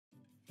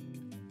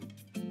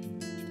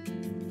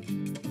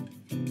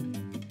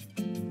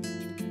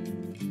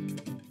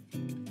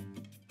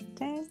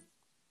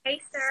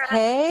Laura.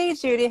 Hey,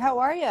 Judy, how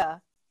are you?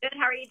 Good.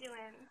 How are you doing?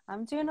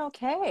 I'm doing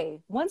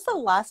okay. When's the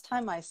last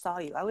time I saw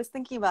you? I was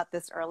thinking about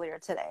this earlier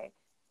today.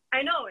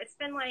 I know it's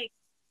been like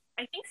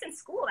I think since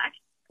school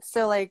actually.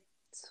 So, like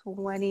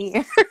 20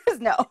 years?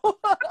 No,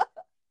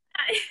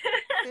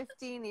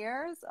 15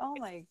 years? Oh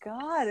my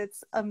God,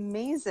 it's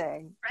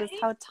amazing just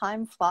Right? how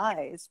time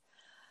flies.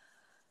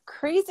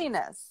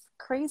 Craziness,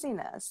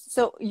 craziness.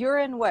 So, you're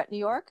in what, New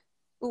York?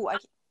 Ooh,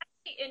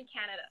 In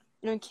Canada.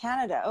 you're in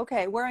Canada.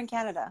 Okay, we're in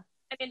Canada.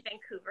 I'm in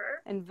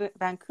Vancouver. In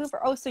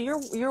Vancouver. Oh, so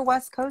you're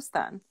West Coast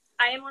then.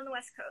 I am on the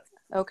West Coast.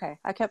 Okay.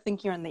 I kept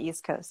thinking you're on the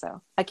East Coast,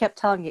 so I kept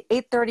telling you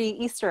 8:30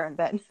 Eastern,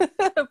 then And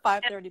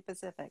 5:30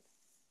 Pacific.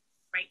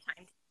 right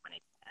time to want to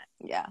do that.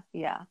 Yeah,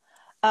 yeah.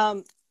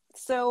 Um,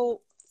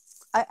 so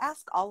I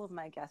ask all of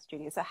my guests,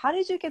 Judy, so how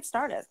did you get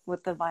started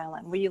with the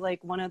violin? Were you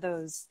like one of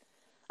those,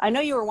 I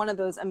know you were one of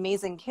those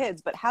amazing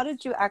kids, but how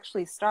did you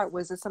actually start?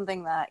 Was this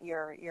something that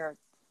your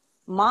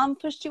mom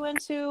pushed you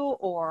into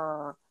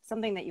or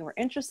something that you were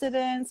interested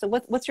in? So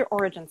what's your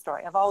origin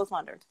story? I've always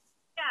wondered.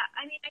 Yeah,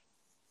 I mean, I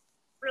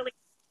really.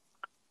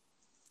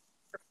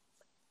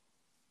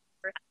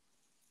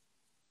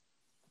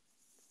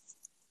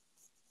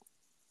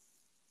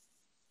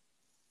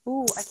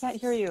 Ooh, I can't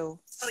hear you.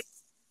 Oh,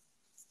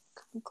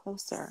 Come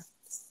closer.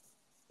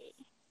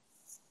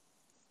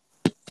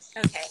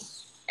 okay.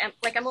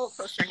 Like I'm a little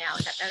closer now.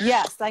 Is that better?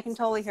 Yes, I can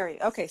totally hear you.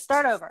 Okay,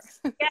 start over.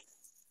 Yeah.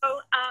 So,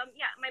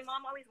 yeah, my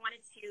mom always wanted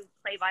to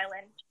play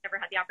violin. She never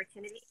had the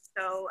opportunity.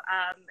 So,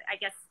 I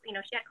guess she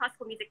had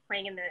classical music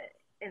playing in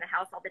the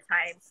house all the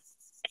time,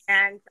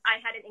 and I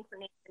had an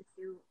inclination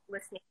to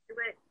listening to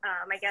it.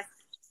 I guess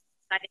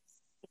I,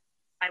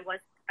 I was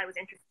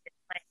interested in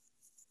playing.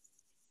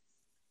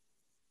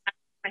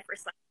 My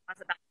first lesson was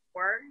about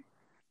 4.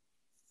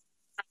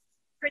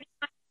 Pretty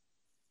much.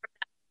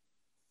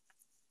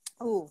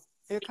 Ooh,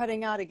 you're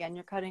cutting out again.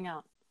 You're cutting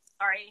out.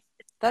 Sorry,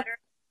 is this That better?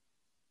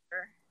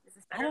 Or is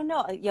this I better? don't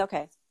know. Yeah,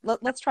 okay.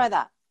 Let's try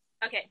that.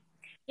 Okay.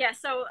 Yeah.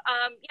 So,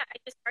 yeah, I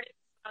just started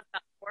when I was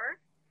about 4.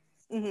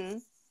 Mm-hmm.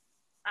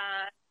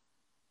 Uh,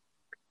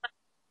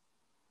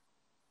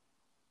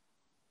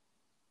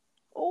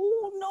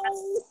 Oh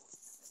no.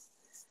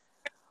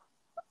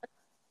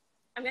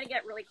 I'm gonna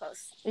get really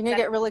close. You're gonna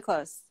get really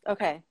close.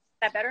 Okay.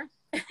 That better?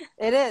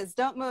 It is.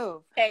 Don't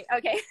move. Okay.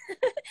 Okay.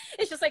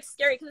 It's just like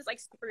scary because it's like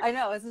super I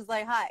know. This is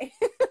like hi.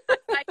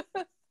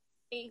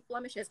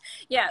 blemishes.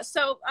 Yeah.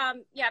 So,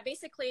 yeah,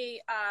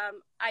 basically,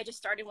 I just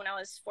started when I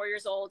was 4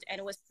 years old, and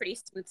it was pretty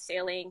smooth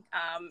sailing.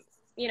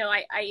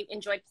 I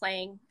enjoyed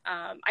playing.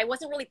 I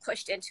wasn't really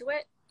pushed into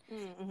it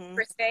Mm-hmm.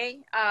 per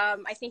se.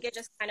 I think it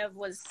just kind of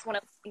was one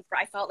of the things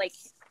where I felt like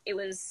it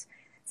was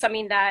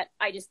something that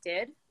I just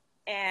did,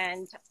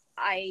 and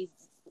I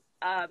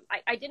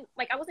didn't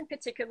like. I wasn't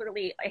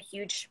particularly a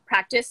huge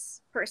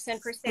practice person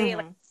per se,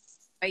 like Mm-hmm.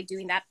 by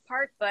doing that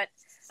part, but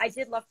I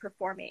did love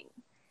performing.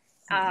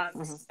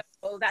 Mm-hmm.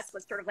 So that's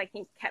what sort of like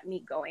kept me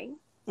going.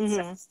 So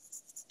Mm-hmm.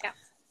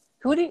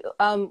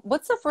 yeah.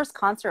 What's the first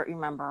concert you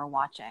remember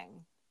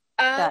watching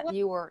that Well,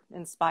 you were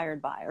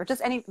inspired by, or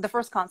just the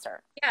first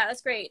concert? yeah,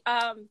 that's great.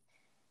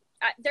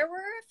 There were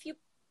a few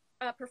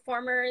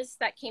performers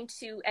that came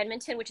to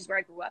Edmonton, which is where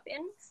I grew up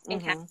in Mm-hmm.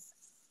 Canada,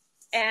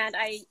 and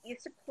I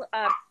used to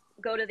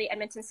go to the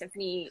Edmonton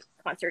Symphony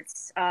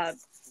concerts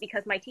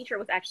because my teacher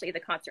was actually the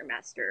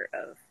concertmaster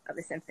of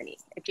the symphony,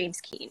 James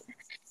Keane.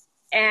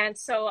 And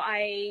so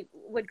I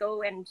would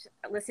go and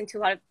listen to a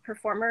lot of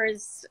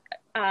performers.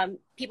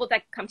 People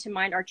that come to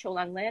mind are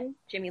Cholan Lin,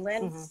 Jimmy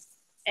Lin, Mm-hmm.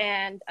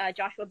 and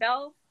Joshua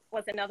Bell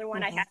was another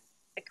one I Mm-hmm. had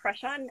a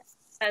crush on,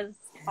 as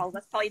all of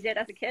us probably did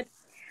as a kid.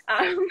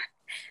 Um,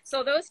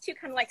 so those two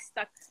kind of like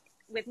stuck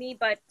with me.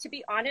 But to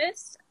be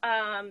honest,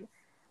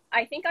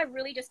 I think I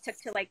really just took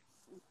to like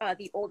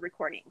the old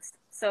recordings.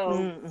 So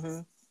Mm-hmm.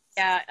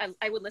 yeah,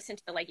 I would listen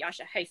to like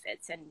Jascha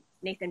Heifetz and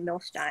Nathan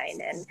Milstein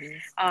and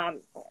Mm-hmm.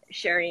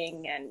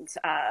 Schering and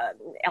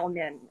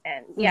Elman,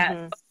 and yeah,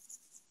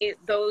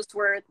 Mm-hmm. those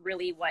were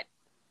really what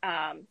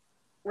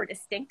were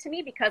distinct to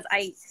me, because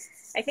I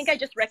think I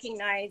just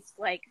recognized,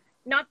 like,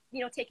 not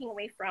taking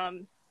away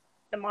from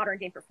the modern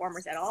day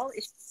performers at all.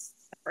 It's just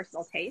a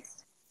personal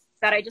taste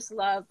that I just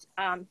loved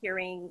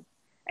hearing.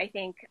 I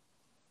think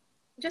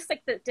just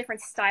like the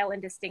different style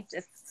and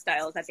distinctive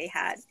styles that they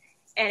had,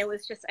 and it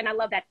was just, and I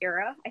love that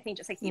era. I think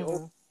just like the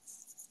old,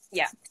 Mm-hmm.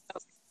 yeah. So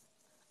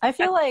I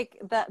feel like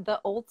that the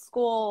old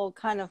school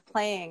kind of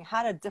playing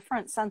had a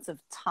different sense of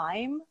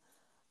time.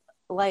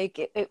 Like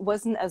it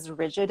wasn't as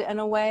rigid in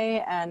a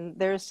way, and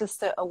there's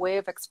just a way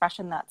of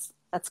expression that's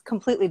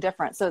completely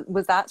different. So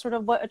was that sort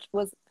of what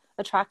was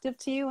attractive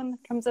to you in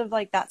terms of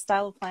like that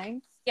style of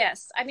playing?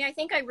 yes, I mean, I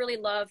think I really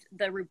loved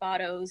the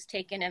rubatos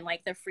taken and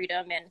like the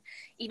freedom, and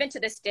even to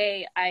this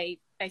day, I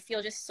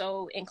feel just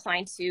so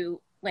inclined to,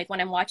 like,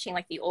 when I'm watching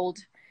like the old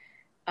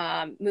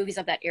movies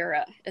of that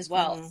era as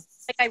well. Mm-hmm.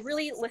 Like I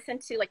really listen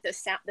to like the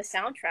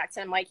soundtracks,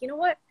 and I'm like, you know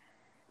what?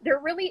 There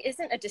really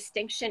isn't a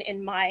distinction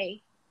in my,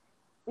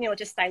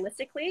 just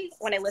stylistically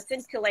when I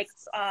listen to like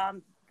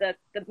the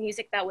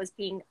music that was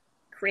being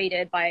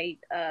created by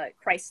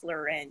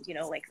Chrysler and, you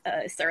know, like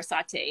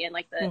Sarasate, and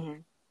like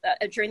the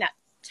during that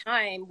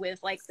time with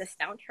like the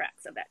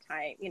soundtracks of that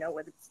time, you know,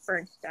 with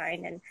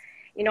Bernstein. And,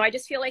 you know, I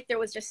just feel like there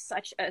was just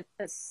such a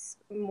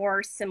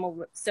more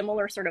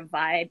similar sort of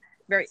vibe,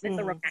 very, it's a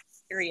romantic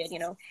period, you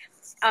know.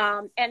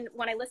 And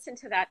when I listen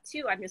to that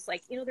too, I'm just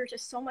like, you know, there's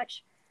just so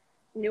much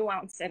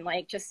nuance and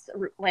like just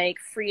like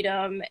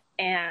freedom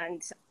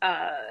and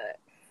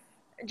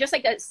just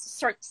like a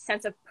sort of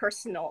sense of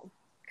personal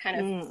kind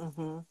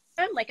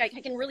of like I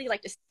can really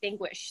like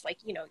distinguish, like,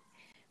 you know,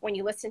 when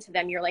you listen to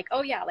them, you're like,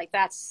 oh yeah, like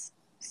that's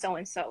so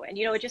and so, and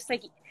you know, it just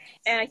like,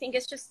 and I think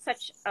it's just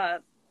such a,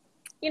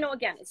 you know,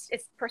 again,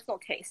 it's personal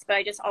taste, but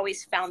I just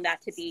always found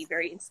that to be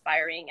very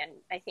inspiring. And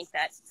I think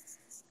that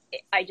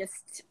I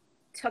just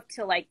took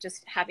to like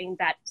just having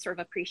that sort of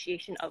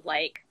appreciation of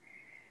like,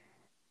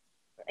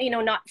 you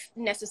know, not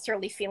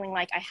necessarily feeling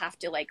like I have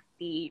to like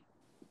be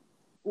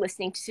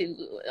listening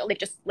to like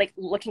just like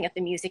looking at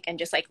the music and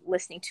just like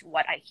listening to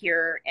what I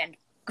hear and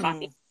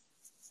copying,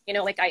 you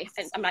know, like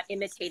I'm not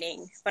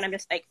imitating, but I'm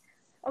just like,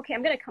 okay,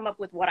 I'm going to come up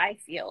with what I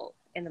feel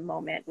in the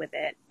moment with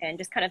it, and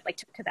just kind of like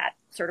to that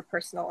sort of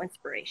personal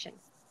inspiration.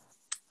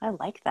 I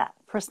like that,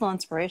 personal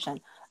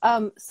inspiration.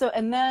 So,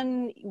 and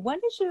then when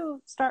did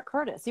you start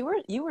Curtis?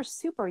 You were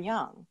super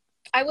young.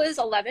 I was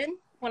 11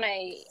 when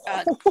I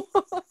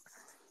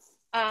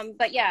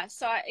but yeah,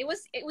 so it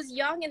was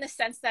young in the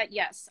sense that,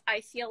 yes,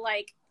 I feel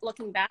like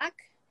looking back,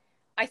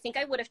 I think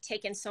I would have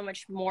taken so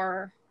much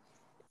more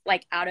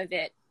like out of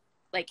it,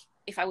 like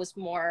if I was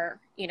more,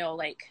 you know,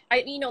 like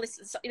you know, this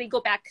is, you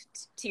go back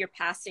to your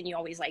past and you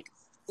always like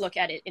look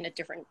at it in a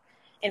different,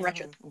 in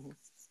retrospect,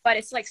 but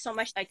it's like so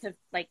much I could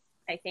like,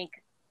 I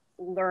think,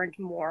 learned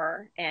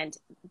more and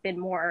been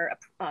more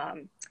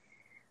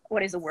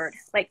what is the word,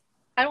 like,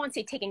 I don't want to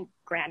say taken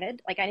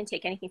granted, like I didn't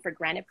take anything for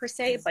granted per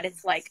se, but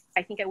it's like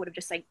I think I would have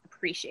just like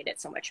appreciated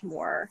so much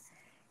more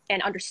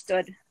and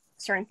understood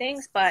certain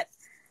things. But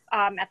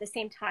at the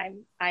same time,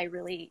 I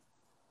really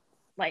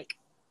like,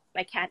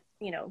 I can't,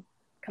 you know,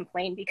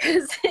 complain,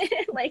 because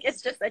like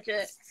it's just such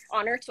a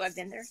honor to have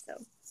been there.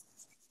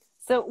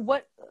 So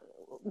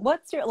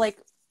what's your, like,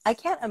 I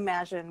can't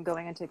imagine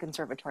going into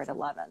conservatory at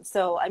 11.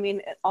 So I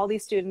mean, all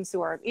these students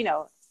who are, you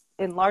know,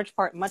 in large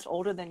part much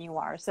older than you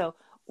are. So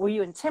were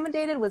you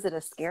intimidated? Was it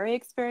a scary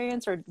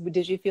experience, or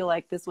did you feel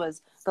like this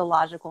was the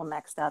logical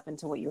next step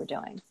into what you were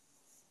doing?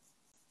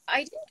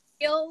 I didn't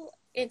feel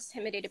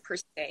intimidated per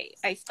se.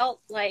 I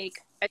felt like,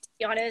 to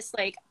be honest,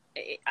 like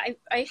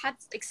I had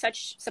like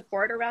such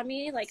support around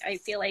me. Like I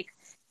feel like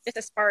just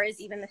as far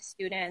as even the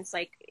students,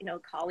 like, you know,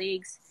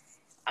 colleagues,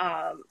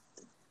 I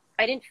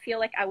didn't feel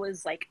like I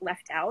was like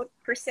left out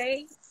per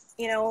se.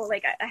 You know,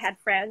 like I had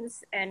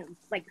friends, and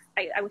like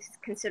I was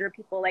considered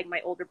people like my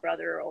older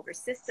brother or older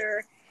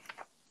sister.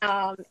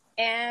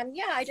 And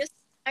yeah,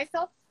 I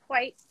felt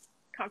quite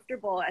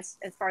comfortable as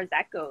far as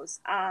that goes.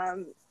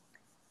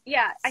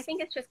 Yeah, I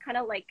think it's just kind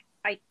of like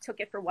I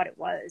took it for what it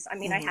was. I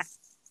mean, I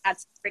had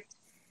strict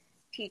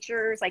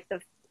teachers. Like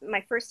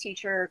my first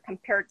teacher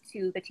compared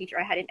to the teacher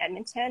I had in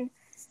Edmonton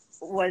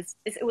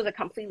it was a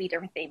completely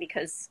different thing,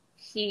 because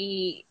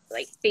he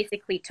like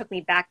basically took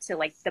me back to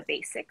like the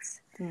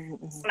basics. When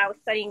I was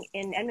studying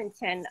in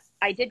Edmonton,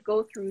 I did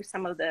go through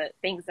some of the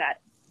things that,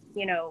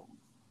 you know,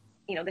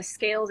 the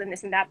scales and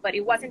this and that, but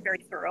it wasn't very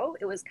thorough.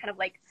 It was kind of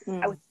like,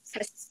 I was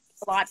kind of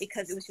a lot,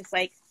 because it was just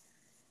like,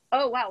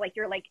 oh, wow, like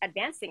you're like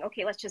advancing.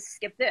 Okay, let's just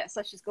skip this.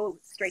 Let's just go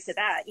straight to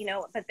that, you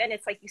know? But then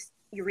it's like,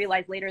 you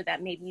realize later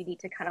that maybe you need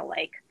to kind of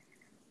like,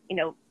 you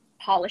know,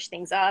 polish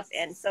things up.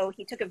 And so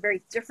he took a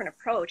very different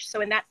approach.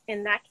 So in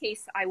that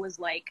case, I was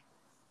like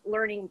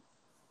learning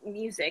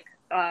music.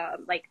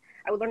 Like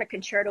I would learn a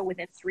concerto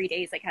within 3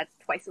 days, like had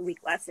twice a week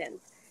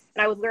lessons.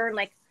 And I would learn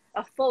like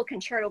a full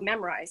concerto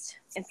memorized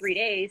in 3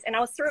 days. And I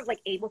was sort of like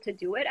able to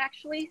do it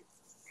actually.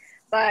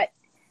 But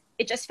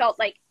it just felt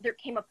like there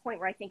came a point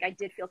where I think I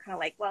did feel kind of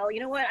like, well,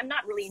 you know what? I'm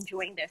not really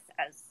enjoying this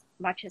as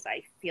much as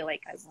I feel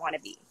like I want to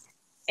be.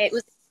 It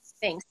was a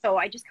thing. So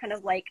I just kind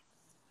of like,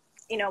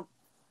 you know,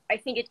 I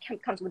think it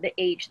comes with the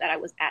age that I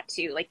was at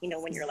too. Like, you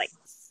know, when you're like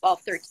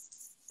 12, 13,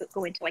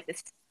 go into like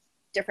this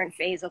different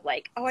phase of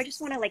like, oh, I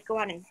just want to like go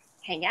out and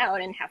hang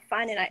out and have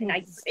fun. And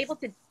I was able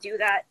to do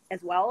that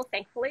as well,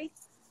 thankfully.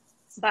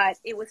 But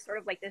it was sort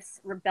of like this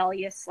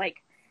rebellious,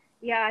 like,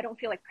 yeah, I don't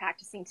feel like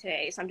practicing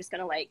today, so I'm just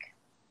going to like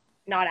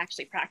not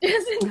actually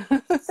practice.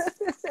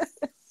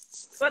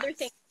 Other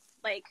things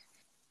like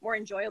more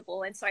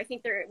enjoyable. And so I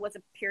think there was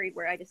a period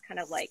where I just kind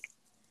of like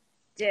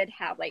did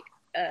have like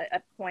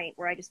a point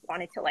where I just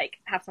wanted to like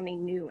have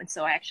something new. And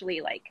so I actually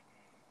like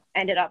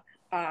ended up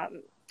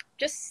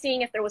just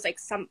seeing if there was like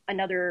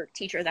another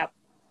teacher that,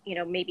 you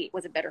know, maybe it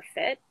was a better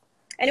fit.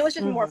 And it was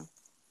just more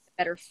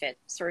better fit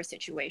sort of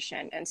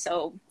situation. And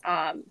so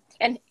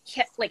and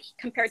like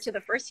compared to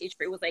the first teacher,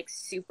 it was like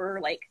super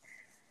like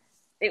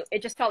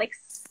it just felt like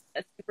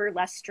a super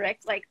less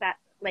strict like that,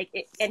 like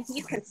it, and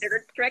he's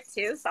considered strict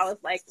too, so I was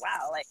like,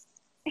 wow, like,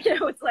 you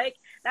know, it's like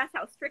that's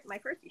how strict my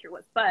first teacher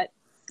was. But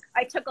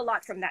I took a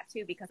lot from that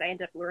too, because I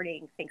ended up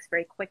learning things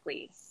very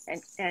quickly.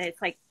 And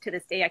it's like, to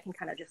this day, I can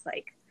kind of just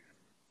like,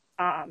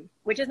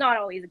 which is not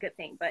always a good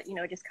thing, but, you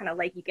know, just kind of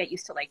like you get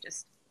used to like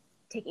just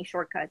taking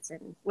shortcuts,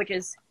 and which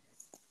is,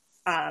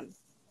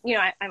 you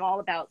know, I'm all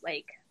about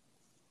like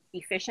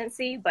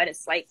efficiency, but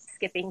it's like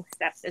skipping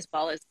steps as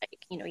well, as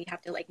like, you know, you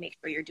have to like make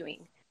sure you're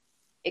doing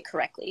it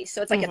correctly.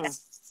 So it's like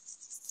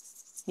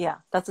Mm-hmm. Yeah,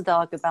 that's a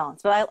delicate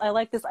balance. But I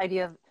like this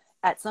idea of,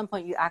 at some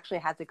point you actually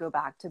had to go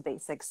back to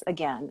basics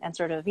again and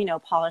sort of, you know,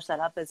 polish that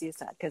up, as you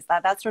said, because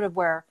that's sort of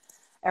where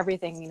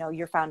everything, you know,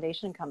 your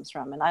foundation comes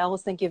from. And I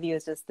always think of you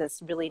as just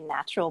this really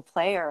natural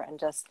player, and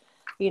just,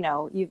 you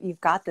know, you've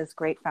got this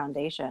great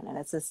foundation, and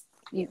it's just,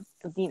 you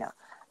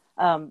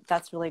know,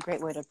 that's really a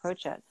great way to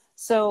approach it.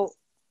 So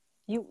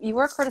you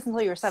were Curtis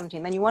until you were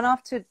 17, then you went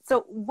off to,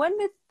 so when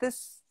did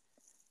this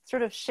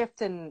sort of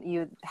shift in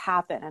you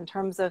happen, in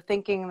terms of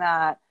thinking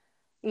that,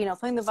 you know,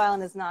 playing the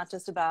violin is not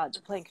just about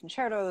playing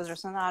concertos or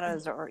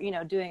sonatas, or, you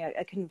know, doing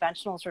a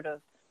conventional sort of,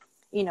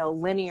 you know,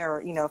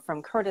 linear, you know,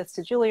 from Curtis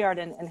to Juilliard,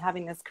 and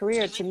having this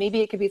career, to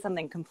maybe it could be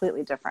something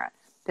completely different?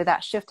 Did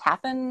that shift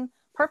happen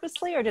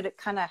purposely, or did it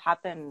kind of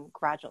happen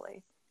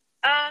gradually?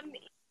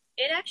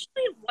 It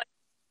actually was.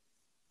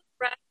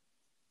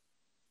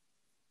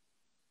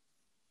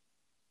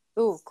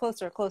 Ooh,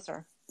 closer,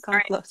 closer. Come All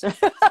right. closer.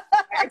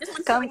 I just want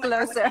to Come like, closer.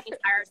 I was getting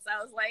tired, so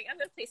I was like, I'm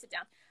gonna place it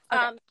down.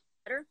 Okay.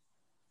 Better.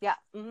 Yeah.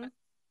 Mm-hmm.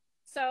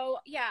 So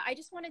yeah, I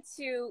just wanted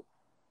to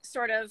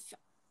sort of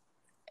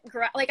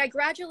like, I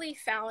gradually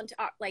found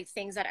like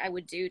things that I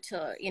would do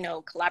to, you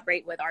know,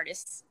 collaborate with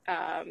artists,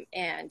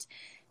 and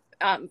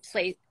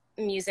play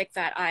music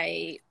that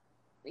I,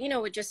 you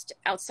know, just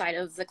outside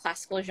of the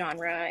classical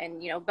genre.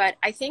 And, you know, but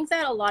I think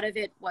that a lot of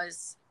it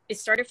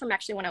started from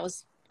actually when I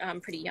was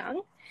pretty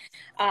young.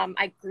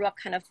 I grew up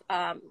kind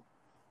of,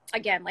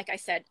 again, like I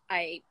said,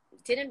 I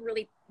didn't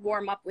really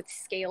warm up with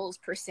scales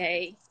per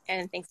se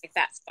and things like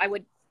that. So I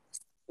would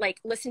like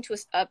listen to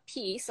a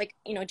piece, like,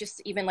 you know,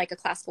 just even like a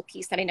classical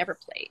piece that I never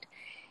played,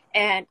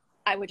 and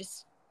I would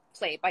just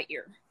play it by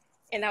ear.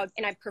 And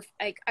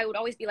I would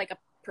always be like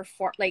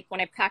like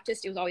when I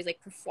practiced, it was always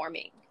like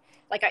performing,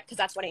 like, because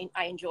that's what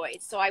I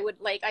enjoyed. So I would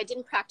like, I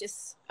didn't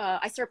practice.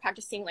 I started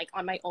practicing like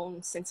on my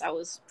own since I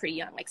was pretty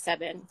young, like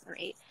 7 or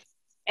 8.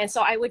 And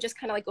so I would just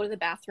kind of like go to the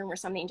bathroom or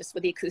something, just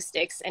with the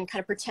acoustics, and kind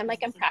of pretend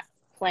like I'm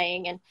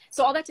playing. And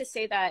so all that to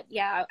say that,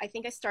 yeah, I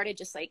think I started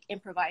just like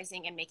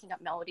improvising and making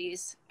up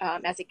melodies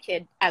as a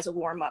kid, as a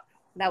warm up.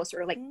 That was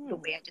sort of like the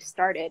way I just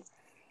started.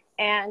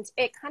 And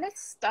it kind of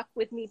stuck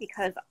with me,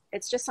 because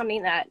it's just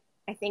something that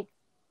I think,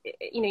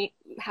 you know,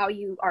 how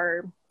you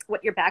are,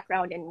 what your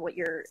background and what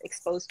you're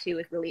exposed to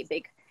is really a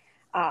big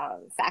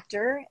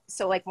factor.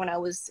 So like when I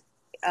was,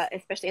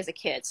 especially as a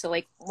kid, so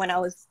like when I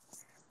was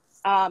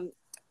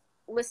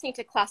listening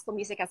to classical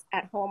music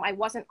at home, I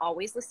wasn't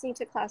always listening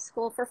to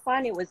classical for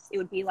fun. It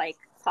would be like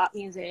pop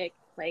music,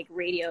 like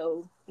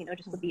radio, you know,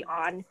 just would be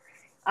on.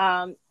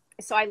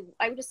 So I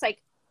would just like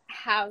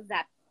have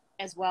that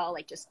as well,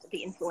 like just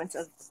the influence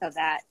of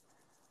that.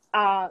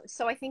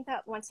 So I think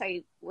that once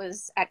I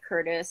was at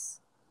Curtis,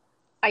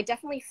 I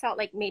definitely felt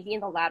like maybe in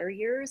the latter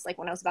years, like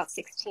when I was about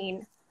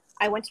 16,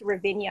 I went to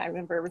Ravinia. I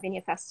remember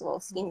Ravinia Festival,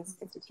 Scenes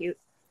Institute,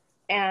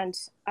 and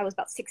I was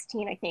about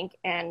 16, I think,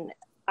 and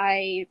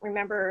I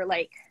remember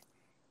like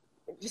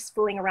just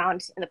fooling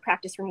around in the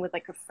practice room with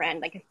like a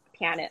friend, like a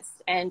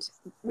pianist, and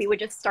we would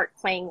just start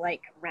playing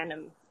like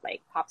random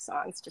like pop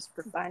songs just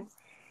for fun.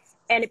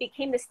 And it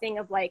became this thing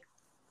of like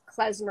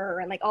klezmer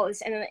and like all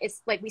this, and then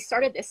it's like we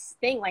started this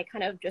thing like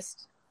kind of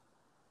just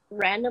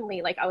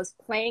randomly, like I was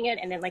playing it,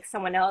 and then like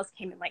someone else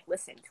came and like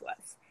listened to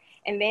us,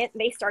 and then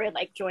they started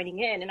like joining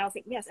in, and I was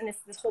like, yes. And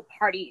this whole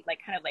party like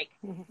kind of like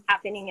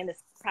happening in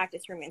this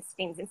practice room in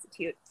Staines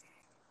Institute.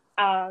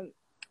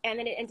 And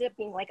then it ended up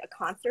being like a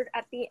concert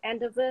at the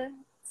end of the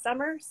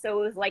summer.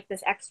 So it was like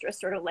this extra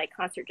sort of like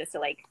concert, just to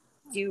like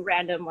do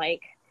random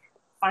like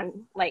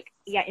fun, like,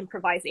 yeah,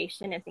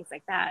 improvisation and things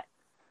like that.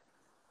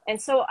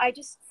 And so I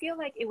just feel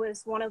like it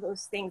was one of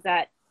those things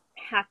that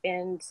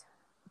happened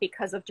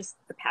because of just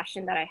the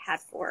passion that I had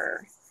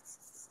for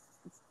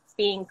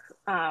being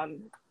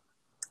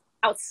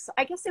outside.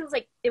 I guess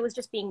it was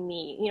just being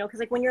me, you know, because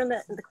like when you're in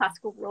the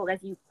classical world,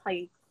 as you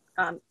play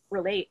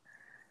relate,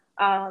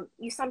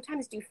 you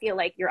sometimes do feel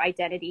like your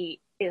identity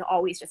is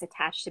always just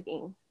attached to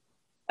being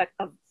a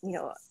you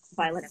know,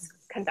 violinist,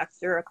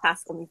 conductor, a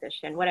classical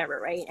musician, whatever,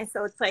 right? And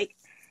so it's like,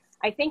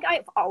 I think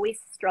I've always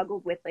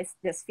struggled with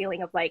this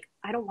feeling of like,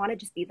 I don't want to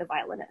just be the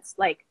violinist.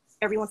 Like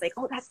everyone's like,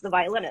 oh, that's the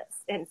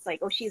violinist, and it's like,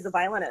 oh, she's the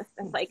violinist,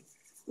 and like,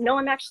 no,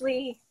 I'm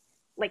actually,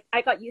 like,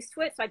 I got used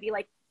to it, so I'd be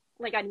like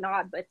I'd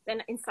nod, but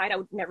then inside I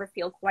would never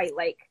feel quite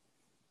like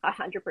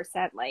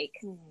 100% like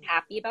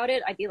happy about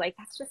it. I'd be like,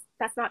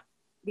 that's not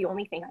the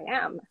only thing I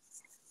am.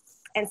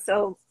 And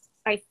so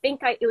I think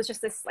it was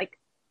just this like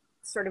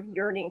sort of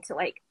yearning to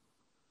like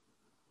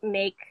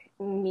make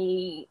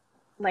me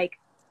like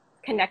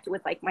connect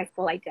with like my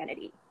full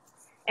identity.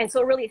 And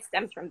so it really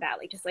stems from that,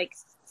 like just like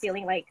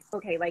feeling like,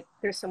 okay, like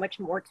there's so much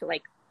more to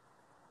like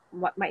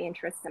what my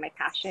interests and my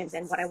passions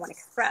and what I want to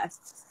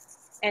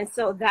express. And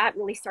so that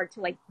really started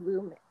to like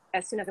bloom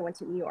as soon as I went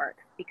to New York,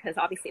 because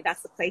obviously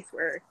that's the place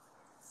where,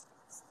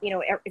 you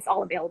know, it's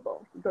all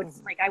available. You go to,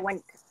 like, I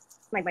went,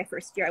 like my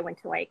first year, I went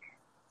to like,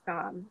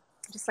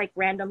 just like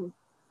random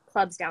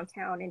clubs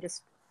downtown and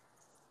just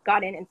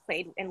got in and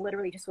played, and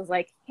literally just was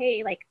like,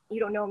 hey, like, you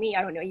don't know me,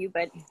 I don't know you,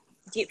 but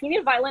if you need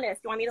a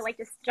violinist, do you want me to like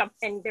just jump?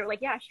 And they were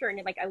like, yeah, sure.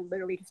 And like, I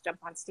literally just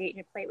jumped on stage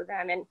and played with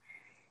them. And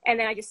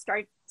then I just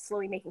started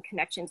slowly making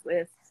connections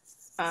with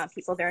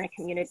people there in a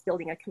community,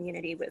 building a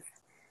community with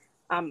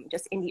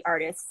just indie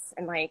artists.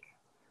 And like,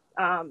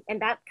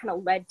 and that kind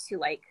of led to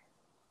like,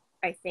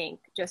 I think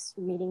just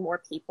meeting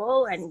more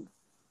people and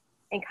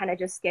kind of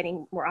just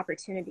getting more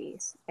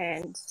opportunities.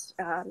 And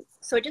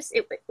so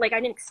it like,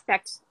 I didn't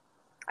expect,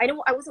 I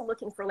wasn't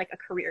looking for like a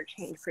career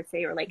change per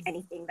se, or like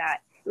anything that,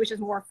 it was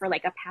just more for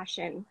like a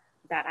passion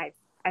that I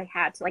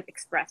had to like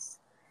express.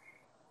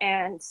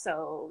 And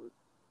so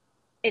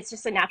it's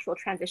just a natural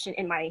transition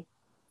in my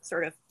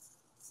sort of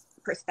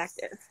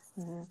perspective.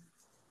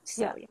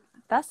 So, yeah.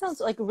 That sounds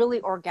like really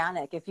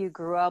organic. If you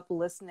grew up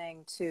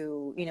listening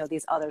to, you know,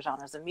 these other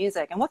genres of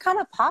music, and what kind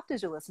of pop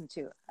did you listen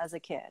to as a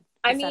kid?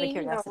 I mean,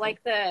 you know,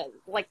 like the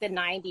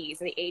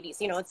 90s and the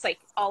 80s, you know, it's like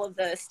all of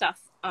the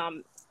stuff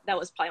that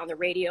was probably on the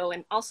radio.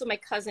 And also my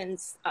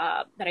cousins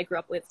that I grew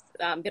up with,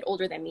 a bit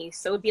older than me.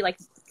 So it would be like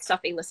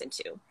stuff they listened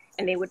to,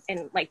 and they would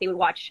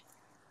watch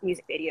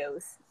music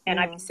videos, and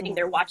I'd be sitting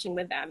there watching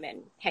with them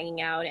and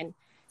hanging out. And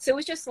so it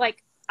was just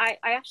like, I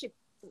actually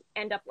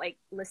end up like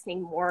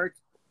listening more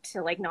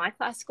to like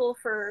non-classical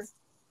for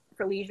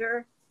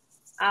leisure.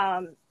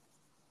 And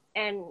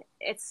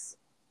it's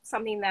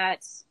something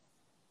that,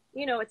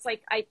 you know, it's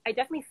like, I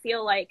definitely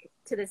feel like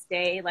to this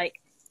day,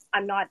 like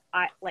I'm not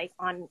like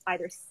on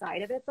either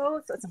side of it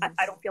though. So it's,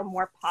 I don't feel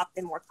more pop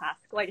than more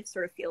classical. I just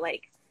sort of feel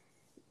like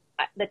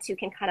the two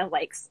can kind of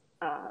like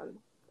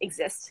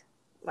exist,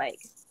 like,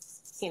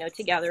 you know,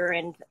 together.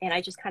 And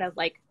I just kind of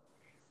like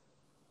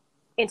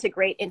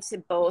integrate into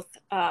both,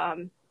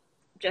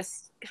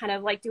 just kind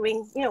of like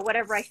doing, you know,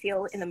 whatever I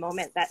feel in the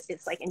moment that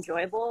is like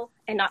enjoyable,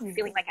 and not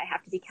feeling like I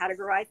have to be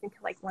categorized into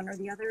like one or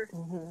the other.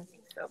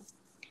 So.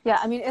 Yeah,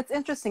 I mean, it's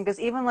interesting because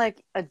even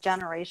like a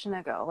generation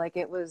ago, like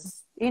it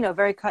was, you know,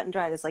 very cut and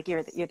dried. It's like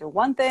you're either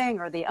one thing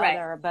or the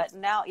other. But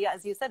now, yeah,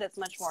 as you said, it's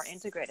much more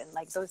integrated, and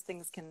like those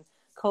things can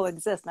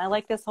coexist. And I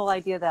like this whole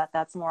idea that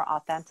that's more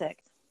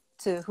authentic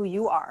to who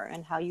you are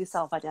and how you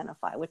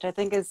self-identify, which I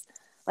think is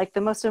like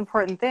the most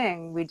important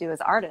thing we do as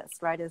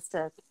artists, right? Is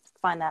to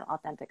find that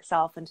authentic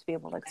self and to be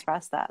able to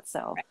express that.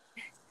 So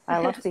I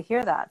love to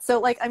hear that. So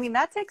like, I mean,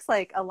 that takes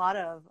like a lot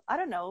of, I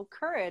don't know,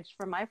 courage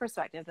from my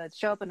perspective to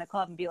show up in a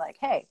club and be like,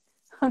 hey,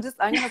 I'm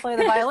going to play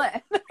the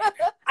violin.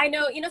 I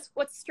know, you know,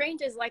 what's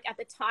strange is like at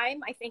the time,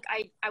 I think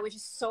I was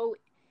just so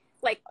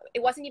like,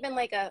 it wasn't even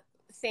like a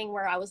thing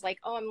where I was like,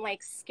 oh, I'm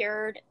like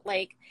scared.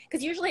 Like,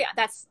 cause usually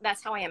that's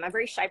how I am. I'm a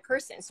very shy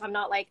person. So I'm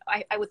not like,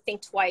 I would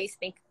think twice,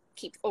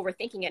 keep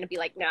overthinking it and be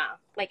like, nah,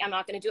 like I'm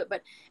not going to do it.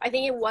 But I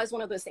think it was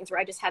one of those things where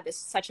I just had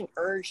such an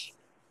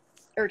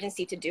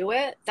urgency to do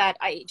it that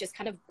I just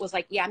kind of was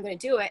like, yeah, I'm going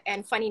to do it.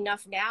 And funny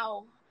enough,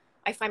 now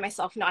I find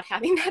myself not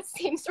having that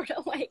same sort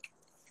of like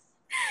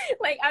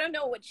I don't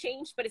know what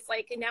changed, but it's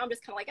like, and now I'm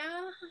just kind of like,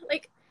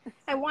 like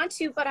I want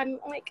to, but I'm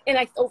like, and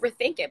I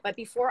overthink it. But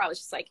before I was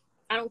just like,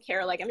 I don't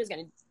care. Like, I'm just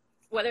going to,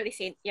 whether they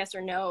say yes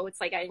or no, it's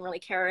like, I didn't really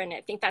care. And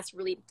I think that's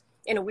really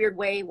in a weird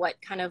way,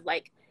 what kind of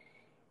like,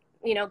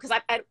 you know, because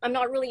I'm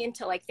not really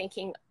into like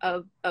thinking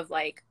of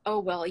like, oh,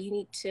 well, you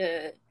need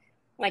to,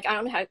 like, I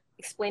don't know how to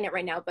explain it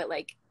right now, but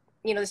like,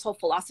 you know, this whole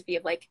philosophy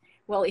of like,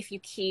 well, if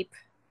you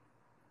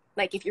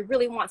if you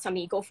really want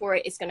something, you go for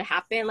it, it's going to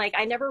happen. Like,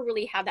 I never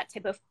really had that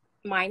type of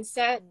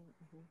mindset.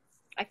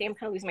 I think I'm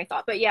kind of losing my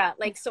thought, but yeah,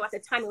 like, so at the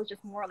time it was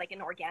just more like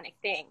an organic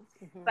thing.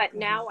 But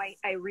now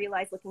I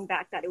realized looking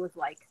back that it was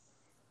like,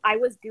 I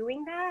was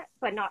doing that,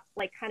 but not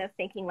like kind of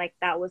thinking like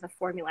that was a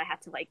formula I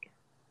had to like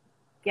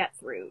get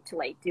through to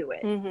like do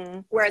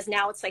it. Whereas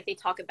now it's like they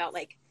talk about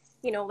like,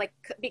 you know, like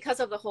because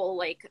of the whole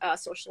like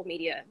social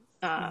media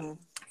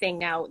thing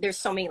now, there's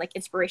so many like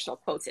inspirational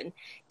quotes and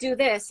do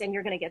this and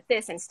you're gonna get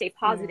this and stay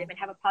positive and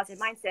have a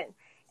positive mindset.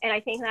 And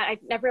I think that I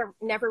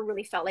never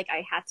really felt like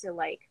I had to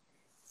like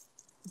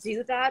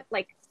do that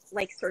like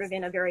sort of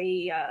in a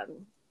very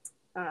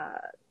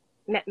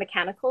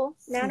mechanical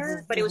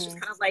manner. But it was just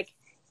kind of like,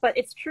 but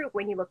it's true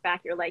when you look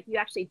back, you're like, you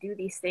actually do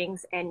these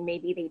things and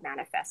maybe they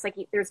manifest. Like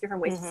there's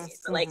different ways to say it,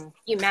 but like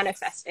you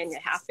manifest and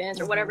it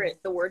happens or whatever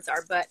the words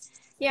are. But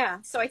yeah,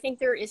 so I think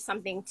there is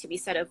something to be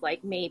said of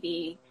like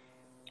maybe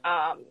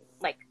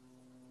like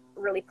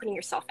really putting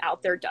yourself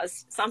out there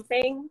does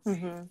something.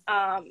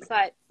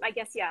 But I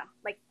guess, yeah,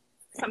 like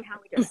somehow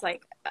we just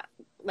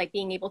like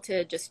being able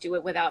to just do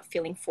it without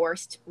feeling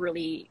forced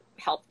really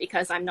helped,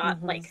 because I'm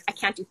not like, I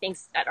can't do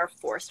things that are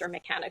forced or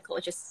mechanical.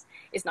 It just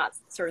is not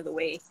sort of the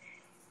way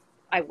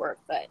I work.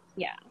 But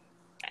yeah,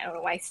 I don't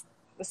know why I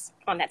was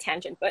on that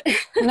tangent, but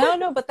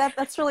no, but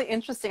that's really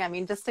interesting. I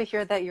mean, just to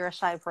hear that you're a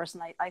shy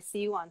person, I see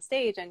you on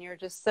stage and you're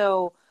just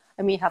so,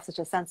 I mean, you have such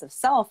a sense of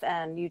self,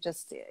 and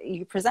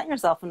you present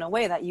yourself in a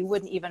way that you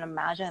wouldn't even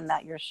imagine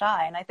that you're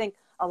shy. And I think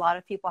a lot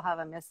of people have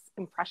a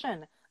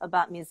misimpression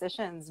about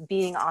musicians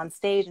being on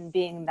stage and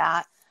being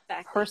that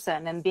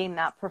person and being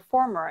that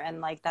performer.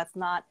 And like, that's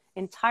not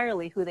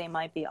entirely who they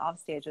might be off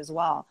stage as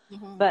well.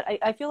 But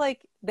I feel like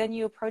then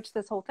you approach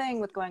this whole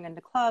thing with going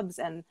into clubs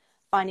and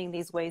finding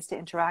these ways to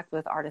interact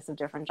with artists of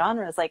different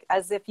genres, like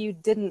as if you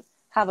didn't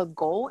have a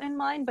goal in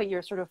mind, but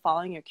you're sort of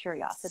following your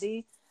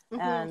curiosity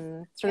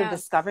and sort of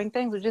discovering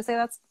things. Would you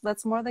say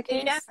that's more the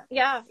case?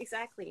 Yeah,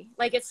 exactly.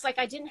 Like, it's like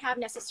I didn't have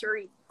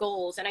necessary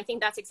goals, and I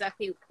think that's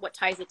exactly what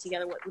ties it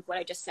together with what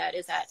I just said,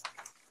 is that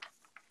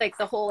like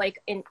the whole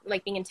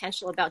being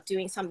intentional about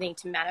doing something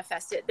to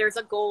manifest it. There's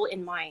a goal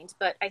in mind,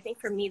 but I think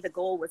for me the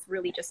goal was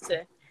really just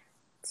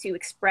to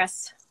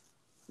express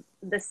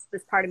this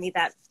part of me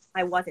that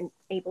I wasn't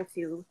able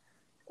to,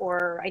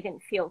 or I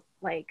didn't feel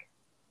like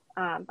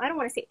I don't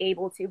want to say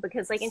able to,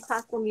 because like in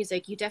classical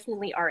music, you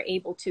definitely are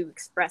able to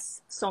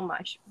express so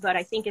much. But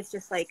I think it's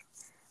just like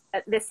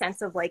this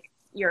sense of like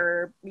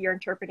you're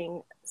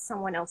interpreting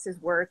someone else's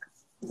work,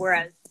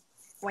 whereas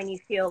when you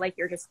feel like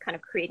you're just kind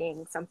of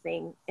creating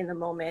something in the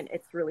moment,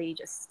 it's really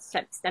just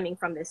stemming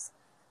from this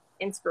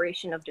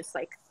inspiration of just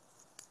like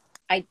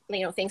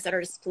things that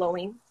are just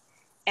flowing,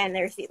 and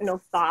there's no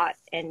thought,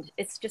 and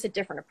it's just a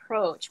different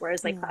approach.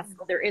 Whereas like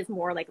classical, there is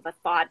more like of a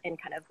thought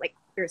and kind of like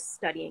there's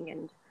studying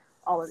and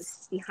all of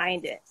this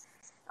behind it.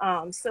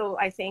 So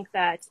I think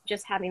that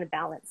just having the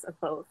balance of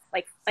both,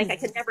 like I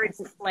could never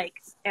like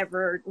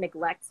ever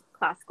neglect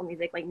classical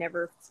music, like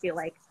never feel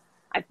like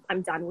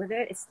I'm done with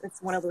it.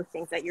 It's one of those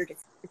things that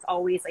it's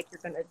always like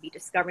you're going to be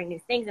discovering new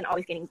things and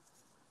always getting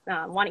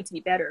wanting to be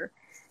better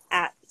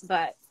at.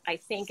 But I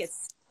think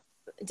it's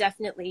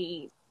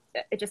definitely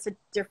just a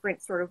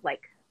different sort of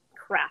like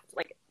craft.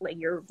 Like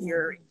you're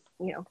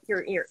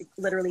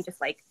literally just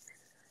like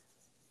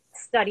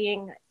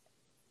studying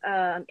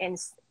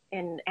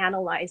and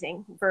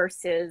analyzing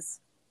versus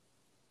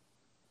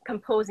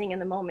composing in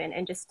the moment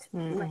and just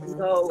letting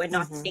go and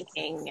not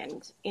thinking,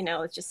 and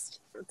it's just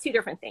two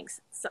different things,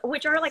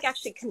 which are like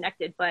actually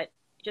connected but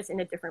just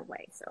in a different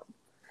way.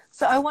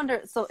 So I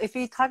wonder, so if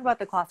you talk about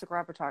the classical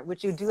repertoire,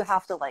 which you do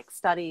have to like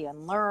study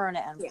and learn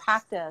and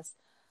practice,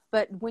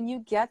 but when you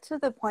get to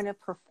the point of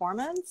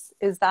performance,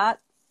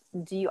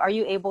 are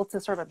you able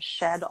to sort of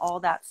shed all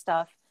that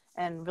stuff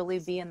and really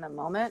be in the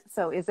moment?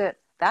 So is it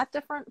that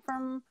different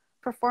from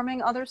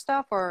performing other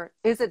stuff, or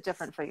is it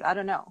different for you? I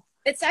don't know.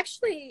 It's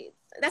actually,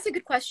 that's a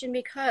good question,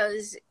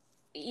 because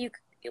you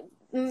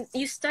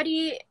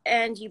study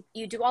and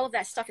you do all of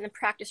that stuff in the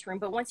practice room,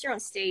 but once you're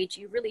on stage,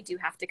 you really do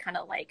have to kind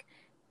of like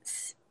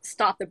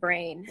stop the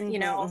brain,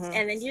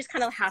 and then you just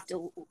kind of have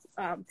to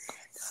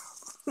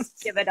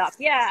give it up,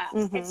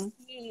 and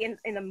be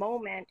in the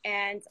moment.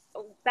 And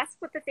that's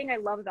what the thing I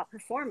love about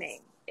performing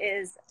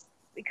is,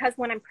 because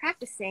when I'm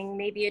practicing,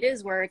 maybe it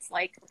is where it's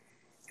like,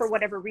 for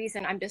whatever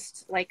reason, I'm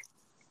just like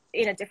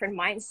in a different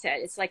mindset.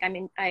 It's like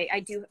I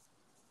do,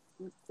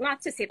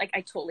 not to say like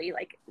I totally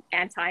like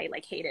anti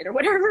like hate it or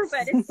whatever,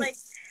 but it's like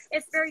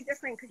it's very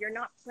different because you're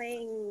not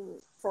playing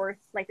for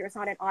like there's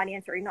not an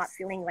audience, or you're not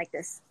feeling like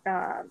this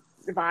the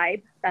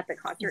vibe that the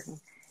concert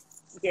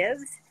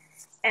gives.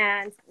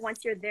 And once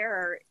you're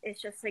there, it's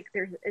just like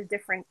there's a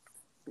different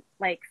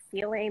like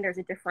feeling, there's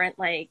a different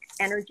like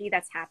energy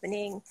that's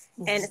happening,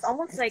 and it's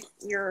almost like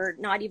you're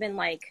not even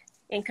like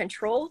in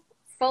control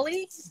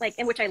fully, like,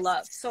 in which I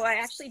love. So I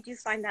actually do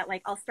find that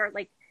like I'll start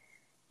like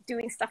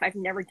doing stuff I've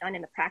never done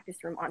in the practice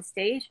room on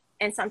stage,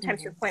 and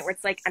sometimes to a point where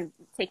it's like I'm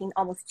taking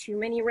almost too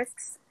many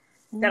risks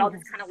that I'll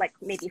just kind of like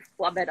maybe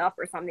flub it up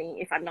or something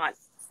if I'm not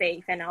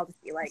safe, and I'll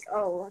just be like,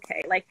 oh,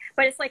 okay, like,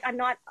 but it's like I'm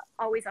not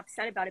always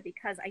upset about it,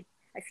 because I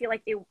feel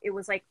like it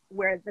was like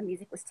where the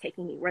music was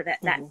taking me, where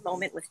that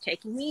moment was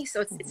taking me.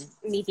 So it's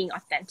me being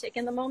authentic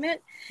in the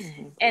moment.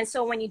 And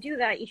so when you do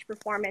that, each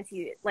performance,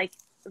 you like,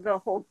 the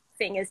whole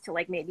thing is to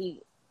like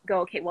maybe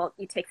go, okay, well,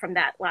 you take from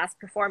that last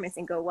performance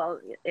and go, well,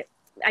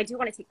 I do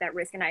want to take that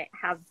risk, and I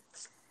have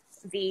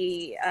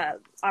the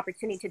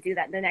opportunity to do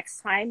that the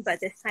next time, but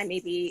this time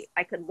maybe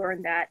I could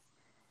learn that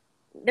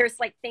there's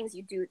like things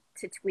you do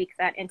to tweak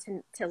that and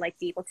to like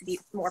be able to be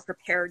more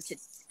prepared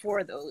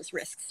for those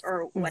risks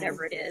or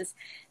whatever it is.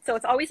 So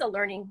it's always a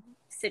learning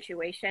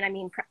situation. I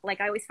mean,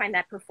 like I always find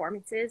that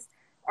performances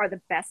are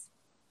the best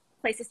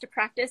places to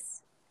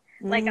practice.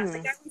 Like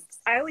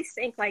I always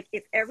think like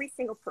if every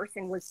single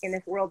person was in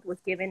this world was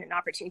given an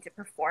opportunity to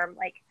perform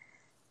like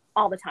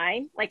all the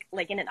time, like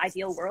in an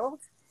ideal world,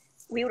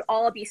 we would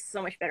all be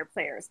so much better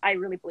players. I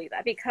really believe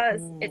that,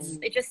 because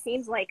it just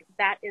seems like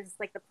that is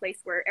like the place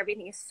where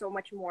everything is so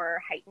much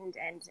more heightened,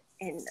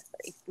 and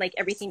like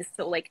everything is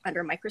so like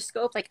under a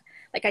microscope. Like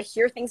I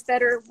hear things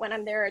better when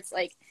I'm there. It's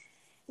like,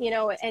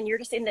 and you're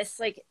just in this,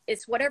 like,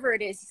 it's whatever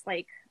it is,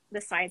 like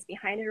the science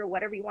behind it or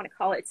whatever you want to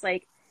call it. It's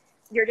like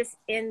you're just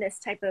in this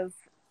type of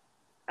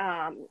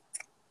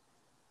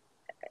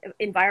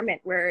environment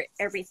where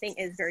everything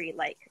is very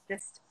like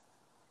just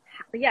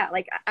yeah,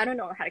 like I don't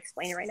know how to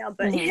explain it right now,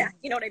 but yeah,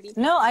 you know what I mean?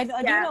 No, I do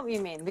know what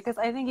you mean, because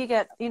I think you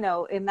get,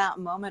 in that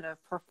moment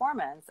of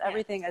performance,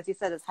 everything, as you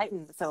said, is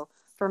heightened. So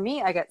for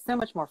me, I get so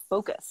much more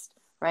focused,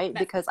 right?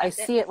 Because I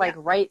see it like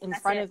right in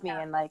front of me,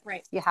 and like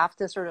you have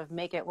to sort of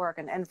make it work.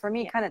 And for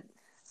me, kind of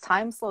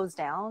time slows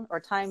down, or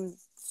time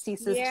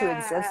ceases to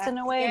exist in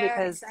a way,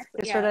 because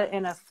you're sort of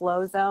in a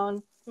flow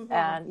zone.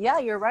 And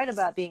you're right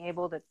about being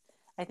able to,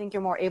 I think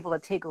you're more able to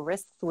take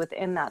risks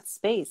within that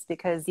space,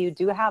 because you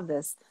do have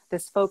this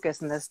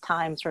focus and this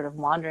time sort of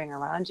wandering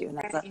around you. And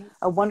that's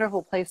a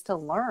wonderful place to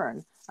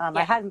learn.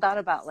 I hadn't thought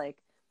about like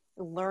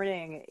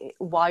learning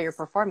while you're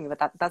performing,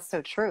 but that's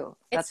so true.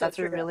 That's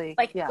true. Really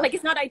like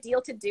it's not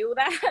ideal to do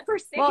that per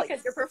se,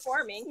 because you're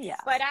performing,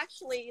 but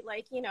actually,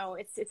 like,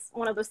 it's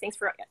one of those things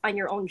for on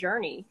your own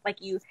journey.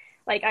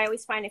 Like I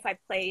always find, if I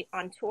play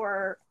on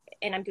tour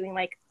and I'm doing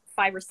like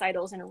 5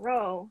 recitals in a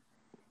row,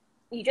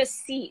 you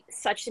just see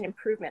such an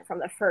improvement from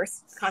the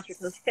first concert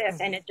to the 5th,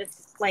 and it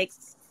just like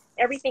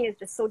everything is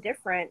just so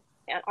different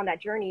on that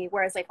journey.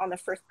 Whereas like on the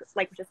first,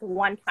 like just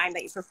one time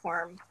that you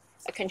perform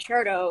a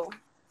concerto,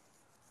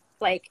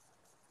 like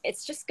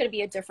it's just going to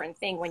be a different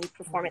thing when you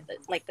perform it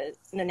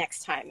the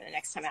next time and the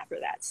next time after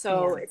that.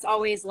 So it's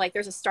always like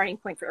there's a starting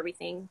point for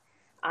everything.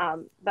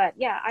 But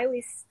yeah, I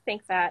always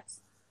think that,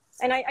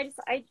 and I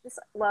just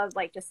love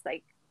like just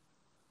like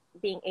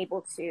being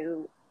able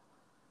to,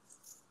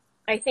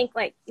 I think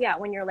like,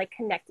 when you're like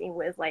connecting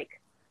with like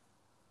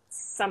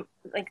some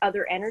like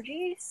other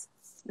energies,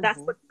 that's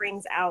what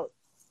brings out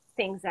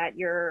things that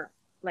you're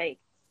like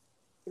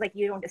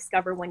you don't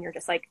discover when you're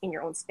just like in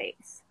your own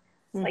space.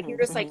 Like you're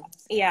just like,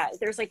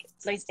 there's like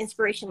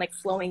inspiration like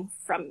flowing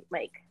from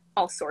like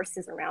all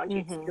sources around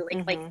you.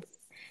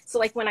 So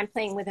like when I'm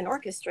playing with an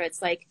orchestra,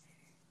 it's like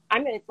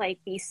I'm gonna like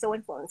be so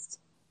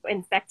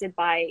infected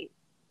by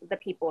the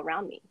people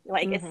around me.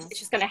 Like it's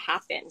just gonna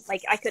happen.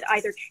 Like I could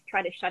either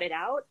try to shut it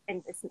out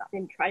and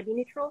try to be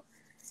neutral,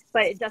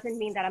 but it doesn't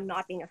mean that I'm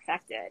not being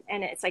affected.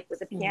 And it's like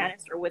with a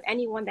pianist or with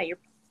anyone that you're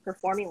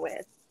performing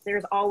with,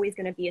 there's always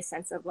going to be a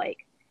sense of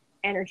like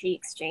energy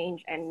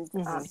exchange and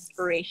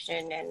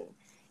inspiration,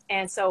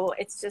 and so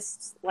it's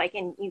just like,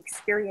 and you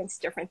experience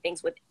different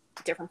things with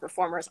different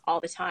performers all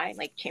the time.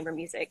 Like chamber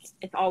music,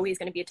 it's always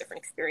going to be a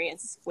different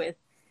experience with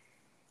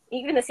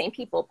even the same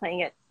people playing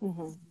it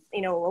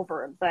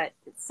over, but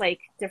it's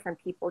like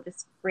different people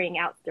just bring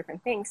out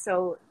different things.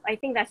 So I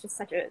think that's just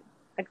such a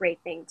great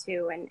thing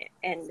too,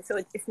 and so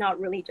it's not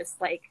really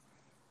just like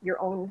your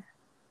own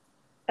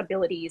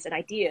abilities and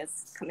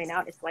ideas coming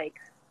out. It's like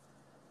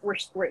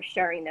we're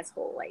sharing this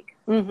whole like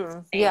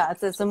thing.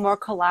 It's a more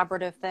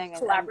collaborative thing.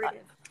 And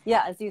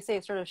as you say,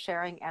 sort of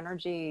sharing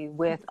energy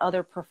with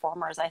other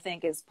performers, I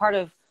think is part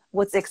of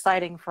what's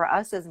exciting for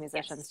us as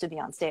musicians to be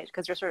on stage,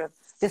 because you're sort of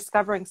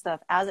discovering stuff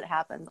as it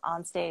happens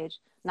on stage,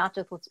 not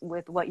just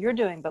with what you're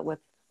doing, but with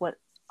what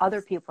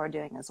other people are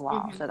doing as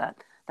well. So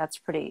that's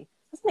an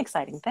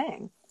exciting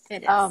thing.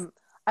 It is.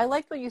 I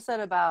liked what you said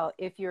about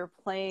if you're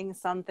playing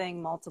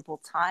something multiple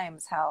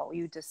times, how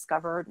you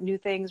discover new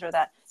things, or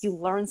that you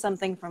learn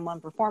something from one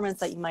performance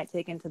that you might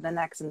take into the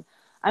next. And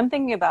I'm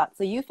thinking about,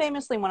 so you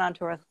famously went on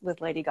tour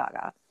with Lady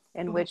Gaga,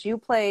 in which you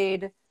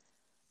played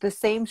the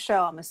same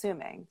show, I'm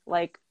assuming,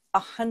 like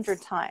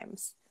 100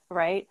 times,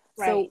 right?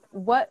 So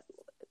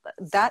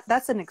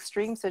that's an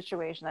extreme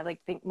situation. I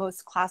think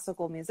most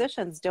classical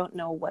musicians don't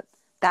know what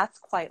that's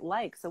quite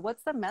like. So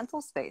what's the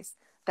mental space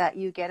that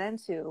you get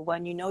into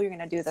when you know you're going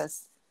to do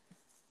this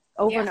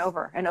over and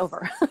over and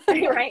over?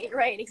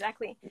 right,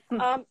 exactly.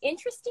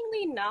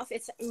 Interestingly enough,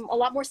 it's a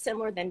lot more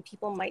similar than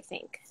people might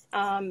think.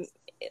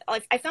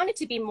 I found it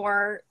to be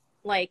more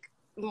like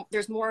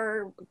there's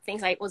more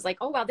things I was like,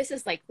 oh wow, this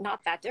is like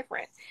not that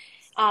different.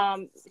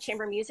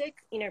 Chamber music,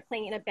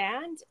 playing in a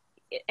band,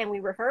 and we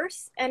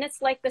rehearse, and it's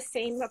like the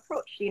same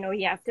approach. You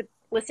have to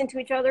listen to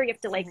each other, you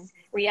have to like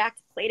react,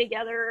 play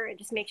together, and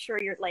just make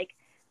sure you're like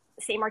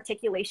same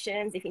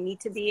articulations if you need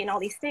to be, and all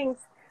these things.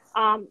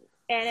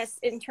 And it's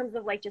in terms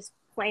of like just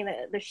playing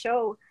the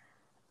show,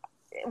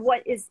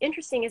 what is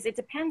interesting is it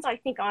depends, I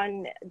think,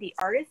 on the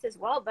artist as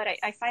well. But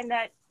I find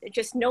that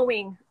just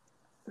knowing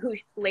who,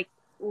 like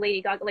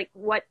Lady Gaga, like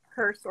what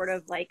her sort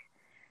of like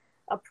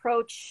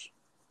approach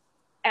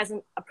as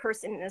a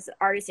person, as an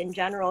artist in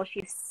general,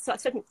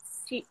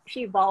 she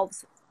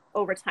evolves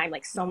over time,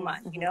 like so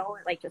much,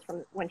 like just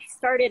from when she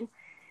started.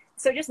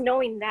 So just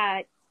knowing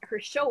that her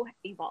show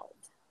evolved,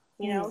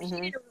 she didn't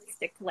really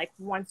stick to like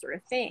one sort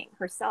of thing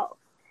herself.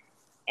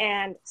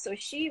 And so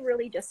she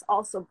really just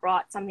also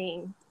brought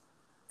something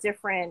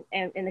different,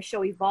 and the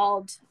show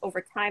evolved over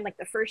time. Like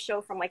the first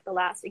show from like the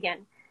last,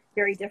 again,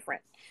 very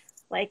different.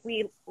 I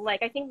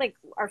think like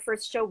our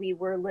first show, we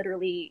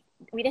didn't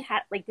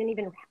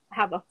even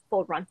have a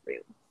full run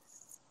through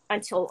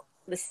until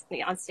this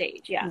on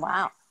stage. Yeah.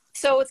 Wow.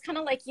 So it's kind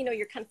of like,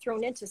 you're kind of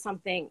thrown into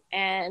something,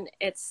 and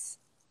it's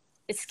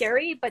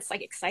scary, but it's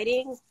like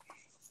exciting.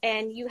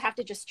 And you have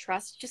to just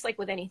trust, just like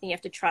with anything, you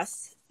have to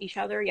trust each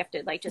other. You have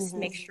to like just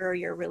make sure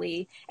you're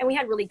really, and we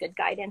had really good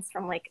guidance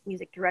from like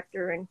music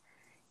director.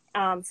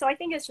 And so I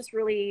think it's just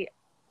really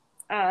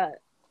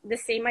the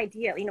same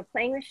idea, you know,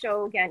 playing the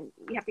show again,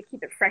 you have to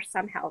keep it fresh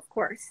somehow, of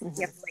course. You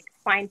have to like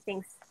find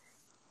things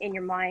in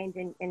your mind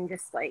and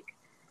just like,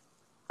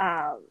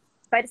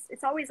 but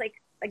it's always like,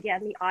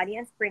 again, the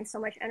audience brings so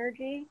much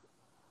energy.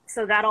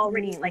 So that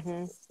already like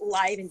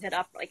livens it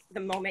up. Like the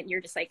moment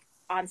you're just like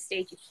on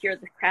stage, you hear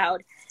the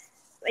crowd.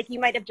 Like you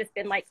might have just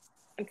been like,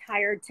 I'm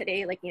tired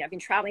today. Like, you know, I've been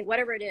traveling,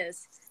 whatever it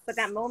is. But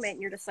that moment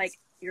you're just like,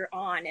 you're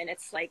on, and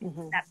it's like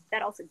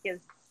that also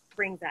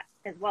brings that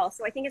as well.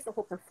 So I think it's the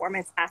whole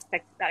performance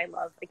aspect that I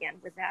love again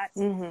with that.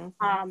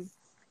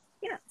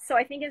 Yeah. So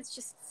I think it's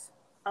just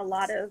a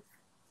lot of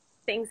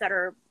things that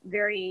are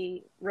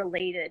very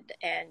related,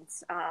 and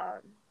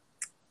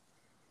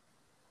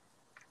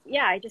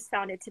yeah, I just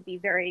found it to be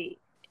very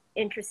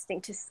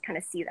interesting to kind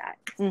of see that.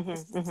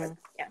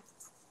 Yeah.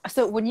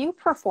 So when you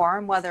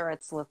perform, whether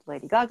it's with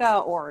Lady Gaga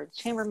or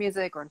chamber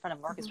music or in front of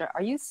an orchestra,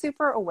 are you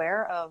super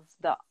aware of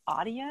the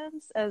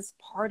audience as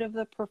part of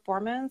the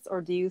performance,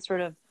 or do you sort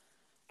of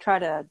try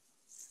to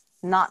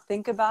not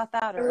think about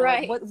that? Or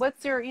right. like,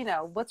 what's your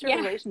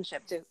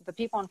relationship to the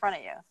people in front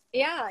of you?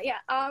 Yeah.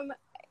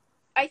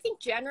 I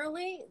think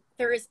generally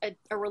there is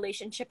a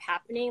relationship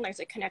happening. There's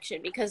a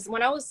connection, because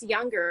when I was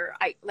younger,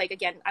 I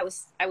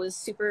was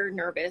super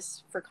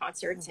nervous for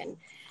concerts, and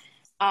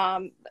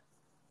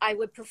I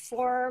would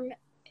perform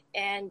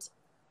and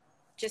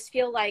just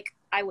feel like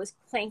I was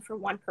playing for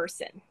one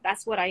person.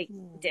 That's what I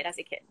did as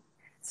a kid.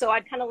 So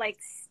I'd kind of like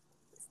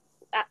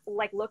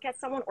look at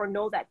someone or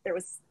know that there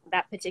was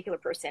that particular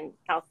person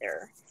out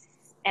there.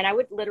 And I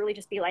would literally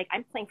just be like,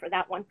 I'm playing for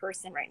that one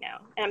person right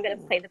now. And I'm going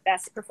to play the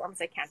best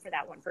performance I can for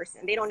that one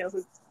person. They don't know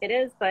who it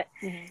is, but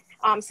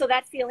so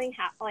that feeling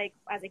like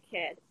as a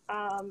kid,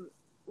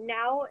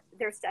 now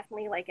there's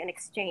definitely like an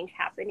exchange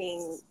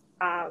happening.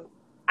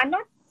 I'm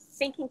not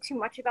thinking too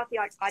much about the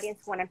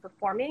audience when I'm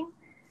performing,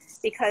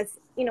 because,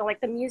 you know, like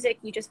the music,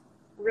 you just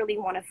really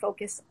want to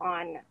focus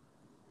on,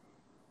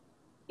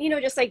 you know,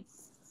 just like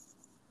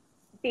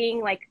being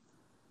like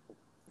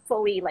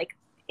fully like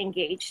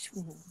engaged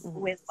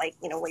with like,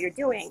 you know, what you're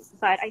doing.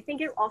 But I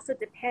think it also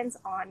depends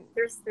on,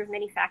 there's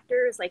many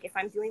factors. Like if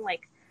I'm doing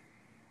like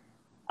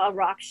a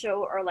rock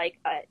show or like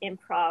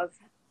improv,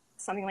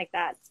 something like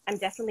that, I'm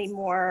definitely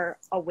more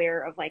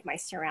aware of like my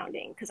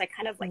surrounding, because I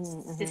kind of like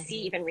to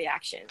see even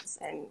reactions,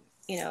 and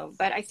you know.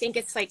 But I think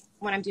it's like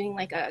when I'm doing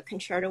like a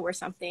concerto or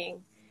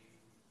something,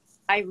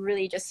 I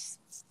really just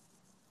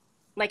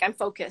like, I'm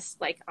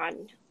focused like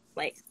on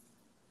like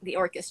the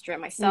orchestra,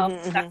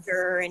 myself,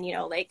 conductor, and you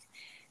know, like,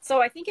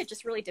 so I think it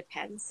just really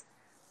depends.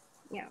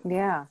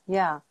 Yeah.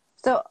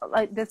 So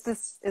like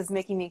this is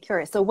making me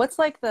curious. So what's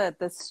like the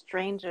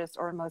strangest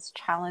or most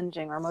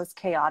challenging or most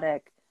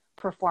chaotic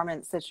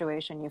performance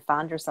situation you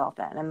found yourself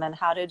in, and then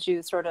how did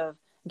you sort of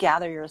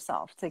gather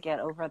yourself to get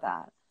over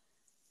that?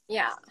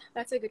 Yeah,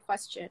 that's a good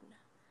question.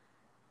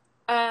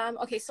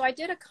 Okay, so I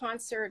did a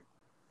concert,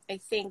 I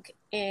think,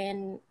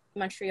 in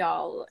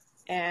Montreal,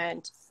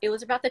 and it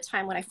was about the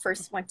time when I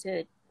first went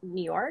to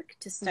New York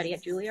to study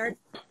at Juilliard.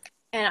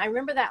 And I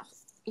remember that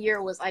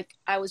year was like,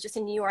 I was just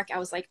in New York. I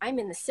was like, I'm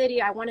in the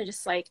city. I want to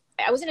just like,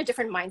 I was in a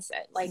different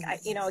mindset. Like,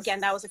 you know, again,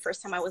 that was the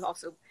first time I was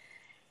also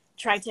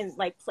trying to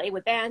like play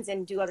with bands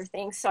and do other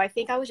things. So I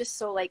think I was just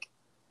so like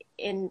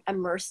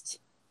immersed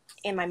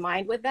in my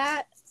mind with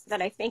that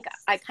I think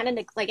I kind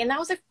of like, and that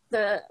was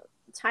the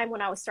time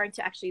when I was starting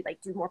to actually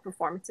like do more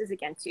performances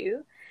again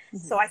too.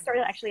 So I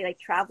started actually like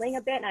traveling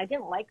a bit, and I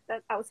didn't like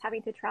that I was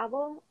having to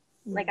travel.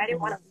 Like I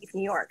didn't want to leave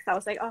New York. So I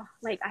was like, oh,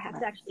 like I have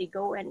to actually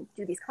go and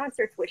do these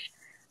concerts, which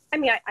I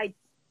mean, I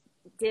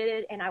did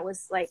it, and I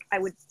was like, I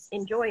would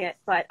enjoy it,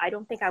 but I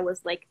don't think I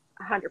was like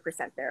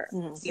 100% there,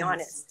 to be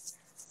honest.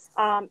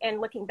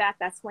 And looking back,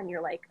 that's when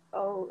you're like,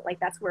 oh, like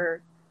that's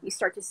where you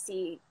start to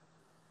see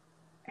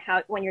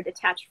how, when you're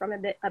detached from a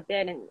bit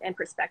and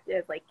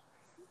perspective, like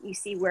you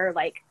see where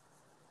like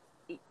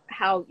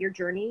how your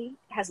journey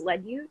has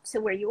led you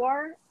to where you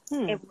are,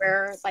 and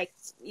where like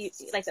you,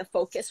 like the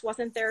focus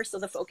wasn't there, so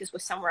the focus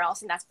was somewhere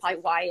else, and that's probably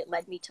why it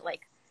led me to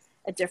like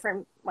a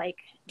different like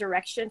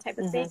direction type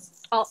of thing.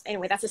 Oh,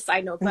 anyway, that's a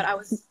side note. But I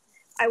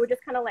would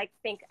just kind of like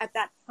think at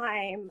that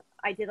time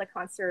I did a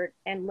concert,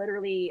 and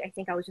literally I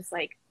think I was just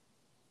like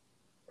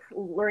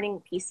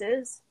learning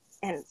pieces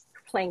and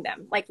playing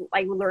them. Like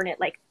I would learn it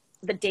like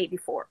the day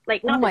before,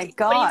 like not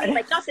God,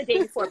 like not the day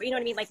before, but you know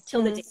what I mean, like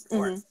till the day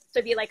before. So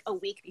it'd be like a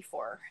week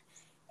before,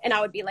 and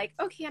I would be like,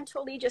 okay, I'm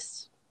totally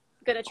just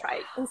gonna try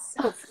it, and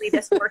hopefully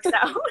this works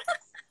out.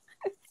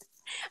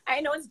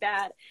 I know it's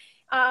bad.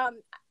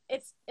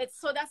 It's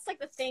so that's like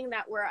the thing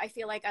that where I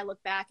feel like I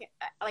look back,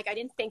 like I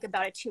didn't think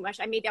about it too much.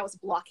 Maybe I was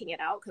blocking it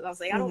out because I was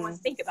like, I don't want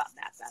to think about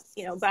that,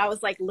 you know. But I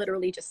was like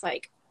literally just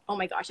like, oh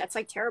my gosh, that's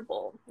like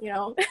terrible, you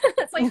know.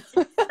 It's like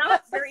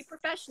not very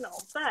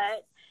professional,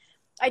 but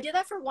I did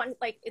that for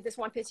this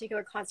one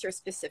particular concert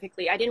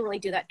specifically. I didn't really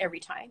do that every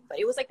time, but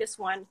it was like this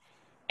one.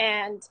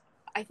 And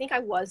I think I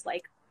was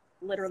like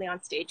literally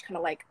on stage kind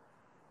of like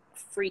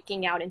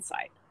freaking out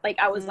inside. Like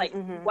I was like,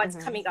 what's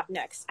coming up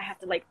next? I have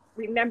to like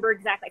remember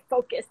exactly,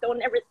 focus, don't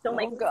like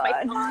lose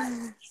my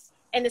thoughts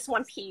in this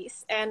one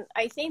piece. And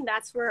I think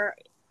that's where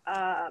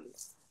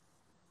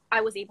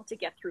I was able to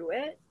get through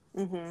it,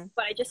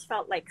 but I just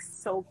felt like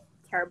so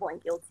terrible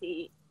and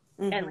guilty.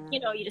 And like, you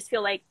know, you just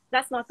feel like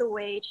that's not the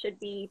way it should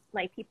be.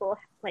 Like people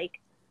like,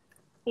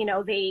 you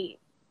know, they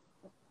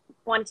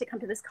wanted to come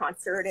to this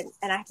concert and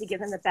I have to give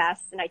them the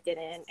best and I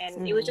didn't.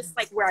 And it was just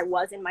like where I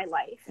was in my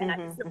life and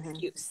it's no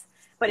excuse.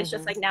 But it's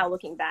just like now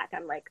looking back,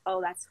 I'm like,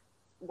 oh, that's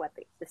what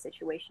the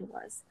situation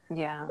was.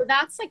 Yeah. So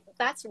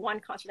that's one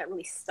concert that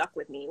really stuck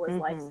with me was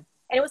like, and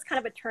it was kind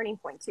of a turning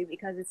point too,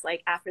 because it's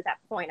like after that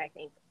point, I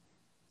think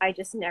I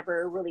just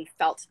never really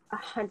felt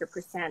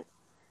 100%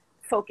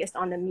 focused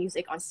on the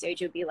music on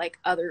stage. It would be like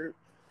other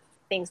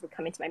things would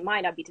come into my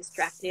mind. I'd be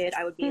distracted.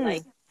 I would be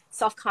like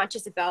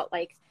self-conscious about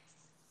like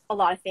a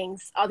lot of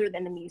things other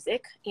than the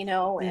music, you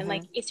know, and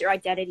like it's your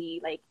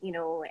identity, like, you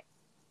know,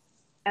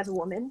 as a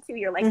woman too.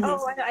 You're like,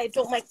 oh, I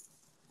don't like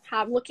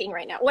how I'm looking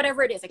right now,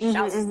 whatever it is, like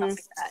shouts and stuff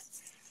like that.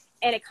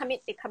 And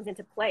it comes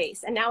into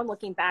place. And now I'm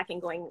looking back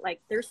and going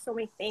like, there's so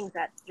many things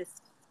that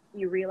just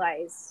you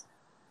realize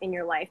in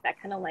your life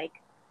that kind of like,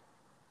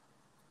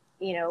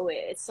 you know,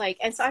 it's like,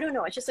 and so I don't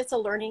know, it's a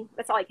learning,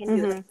 that's all I can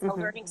do. It's a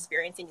learning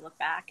experience and you look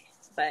back,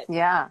 but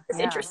it's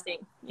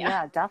interesting.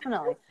 Yeah,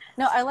 definitely.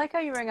 No, I like how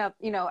you bring up,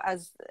 you know,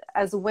 as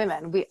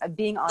women, we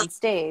being on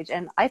stage,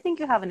 and I think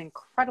you have an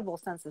incredible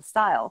sense of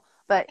style,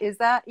 but is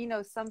that, you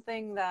know,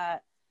 something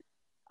that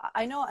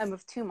I know I'm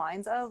of two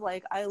minds of?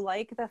 Like, I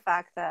like the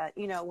fact that,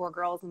 you know, we're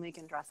girls and we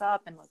can dress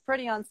up and look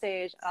pretty on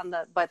stage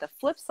but the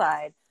flip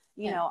side,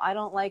 you know, I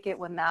don't like it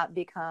when that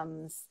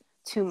becomes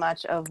too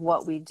much of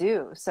what we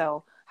do.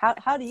 So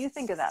how do you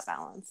think of that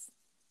balance?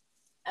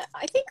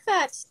 I think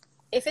that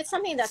if it's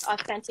something that's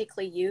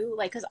authentically you,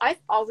 like, because I've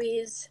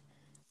always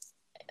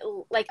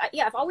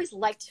I've always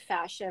liked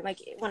fashion. Like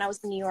when I was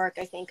in New York,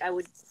 I think I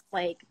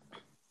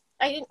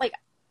didn't like,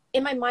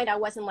 in my mind, I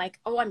wasn't like,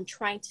 oh, I'm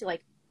trying to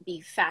like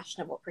be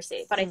fashionable per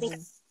se, but I think I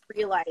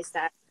realized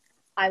that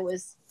I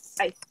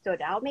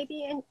stood out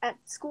maybe at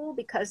school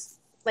because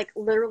like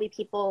literally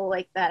people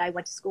like that I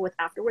went to school with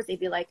afterwards, they'd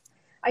be like,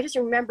 I just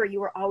remember you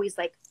were always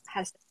like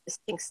has this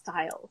distinct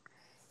style.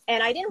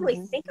 And I didn't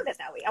really think of it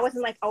that way. I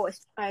wasn't like, oh,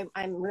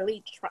 I'm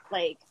really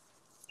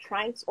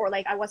trying to, or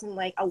like I wasn't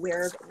like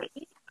aware of it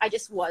maybe. I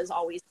just was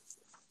always,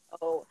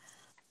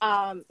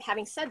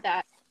 having said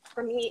that,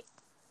 for me,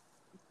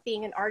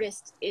 being an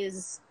artist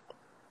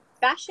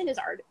fashion is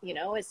art, you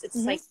know, it's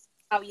like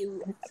how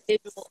you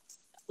visual,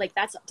 like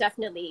that's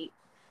definitely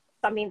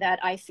something that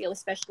I feel,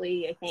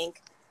 especially I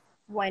think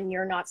when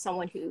you're not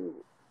someone who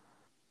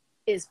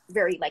is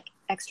very like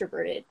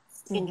extroverted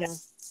in general.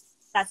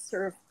 That's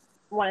sort of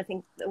one of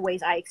the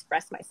ways I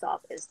express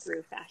myself is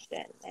through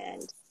fashion.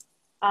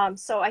 And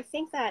so I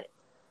think that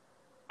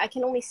I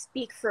can only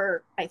speak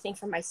for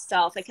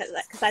myself, because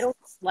I don't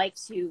like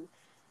to,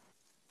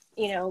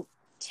 you know,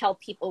 tell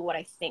people what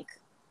I think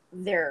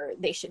how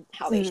they should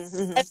be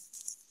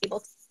able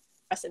to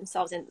express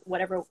themselves in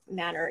whatever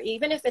manner,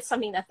 even if it's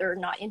something that they're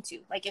not into.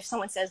 Like if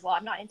someone says, well,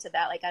 I'm not into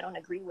that, like I don't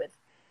agree with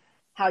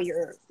how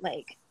you're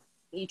like,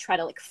 you try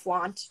to like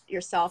flaunt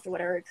yourself or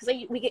whatever, because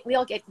we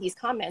all get these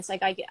comments.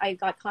 Like I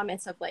got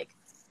comments of like,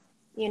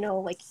 you know,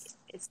 like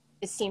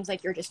it seems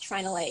like you're just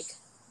trying to like,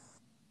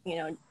 you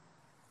know,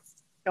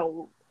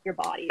 show your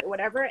body or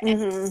whatever.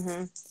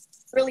 And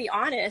really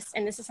honest,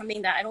 and this is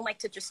something that I don't like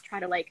to just try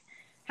to like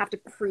have to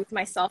prove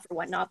myself or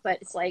whatnot, but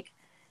it's like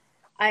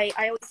I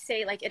always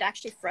say like it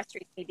actually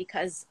frustrates me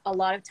because a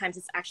lot of times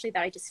it's actually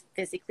that I just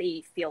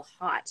physically feel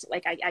hot,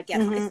 like I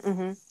get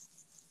hot,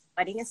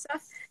 sweating and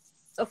stuff.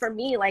 So for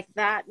me, like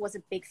that was a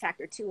big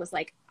factor too, was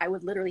like I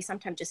would literally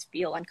sometimes just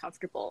feel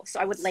uncomfortable, so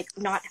I would like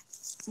not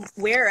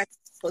wear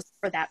clothes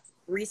for that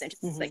reason,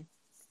 just like,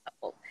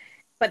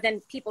 but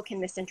then people can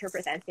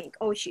misinterpret that and think,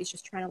 oh, she's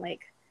just trying to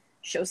like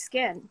show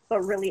skin,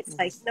 but really it's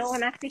like, no,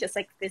 I'm actually just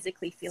like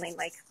physically feeling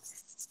like,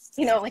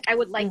 you know, like I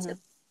would like to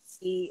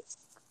be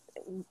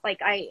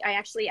like, I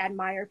actually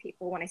admire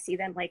people when I see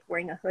them like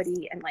wearing a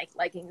hoodie and like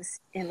leggings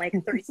and like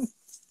 30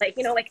 like,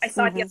 you know, like I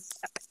saw it the other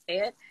time I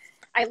say it,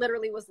 I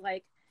literally was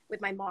like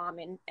with my mom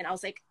and I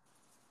was like,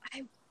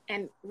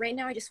 and right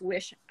now I just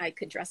wish I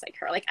could dress like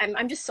her. Like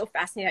I'm just so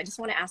fascinated. I just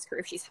want to ask her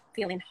if she's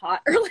feeling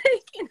hot or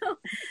like, you know,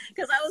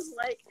 because I was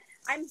like,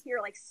 I'm here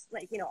like,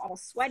 you know,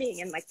 almost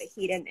sweating and like the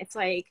heat, and it's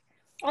like,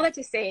 all that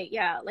to say,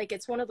 yeah, like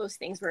it's one of those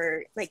things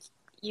where like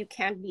you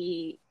can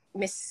be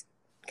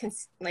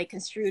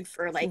construed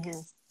for like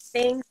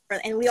things,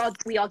 and we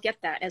all get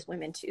that as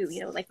women too,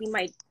 you know, like we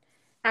might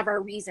have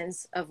our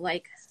reasons of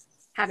like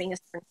having a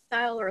certain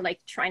style or like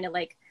trying to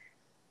like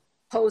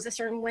pose a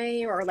certain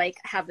way or like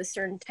have a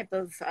certain type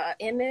of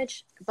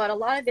image, but a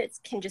lot of it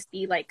can just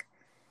be like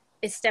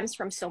it stems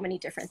from so many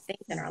different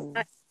things in our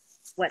life,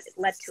 what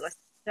led to us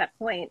at that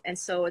point. And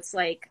so it's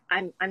like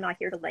I'm not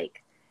here to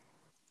like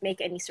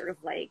make any sort of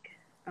like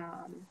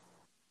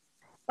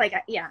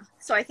yeah,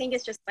 so I think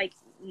it's just like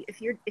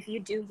if you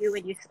do you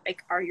and you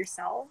like are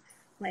yourself,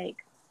 like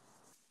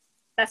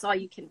that's all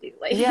you can do.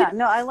 Like yeah,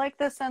 no, I like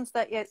the sense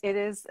that it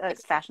is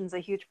fashion's a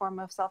huge form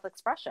of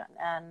self-expression,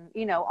 and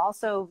you know,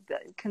 also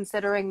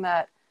considering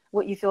that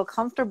what you feel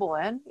comfortable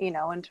in, you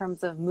know, in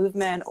terms of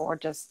movement or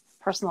just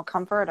personal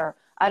comfort. Or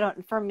I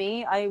don't, for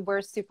me, I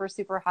wear super,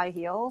 super high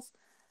heels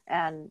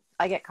and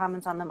I get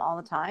comments on them all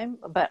the time,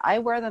 but I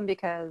wear them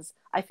because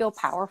I feel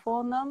powerful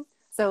in them.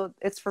 So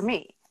it's for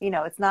me, you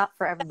know, it's not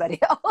for everybody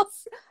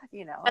else,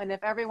 you know, and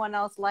if everyone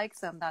else likes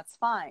them, that's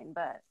fine.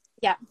 But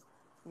Yeah.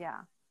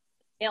 yeah.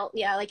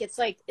 Yeah. Like,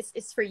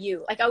 it's for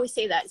you. Like, I always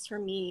say that it's for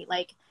me.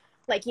 Like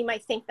you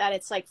might think that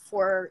it's like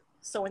for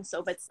so and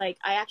so, but it's like,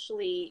 I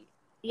actually,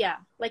 yeah,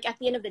 like at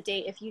the end of the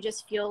day, if you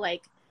just feel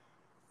like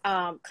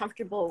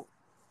comfortable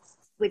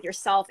with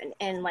yourself,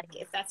 and like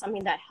if that's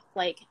something that,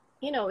 like,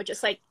 you know, it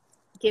just like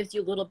gives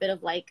you a little bit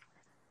of like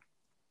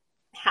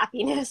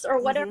happiness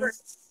or whatever,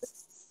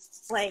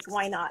 like,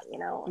 why not, you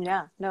know?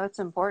 Yeah, no, it's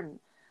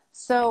important.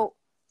 So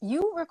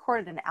you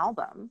recorded an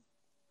album,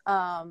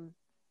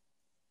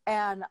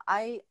 and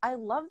I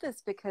love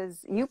this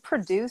because you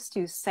produced,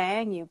 you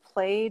sang, you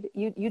played,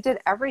 you did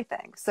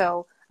everything.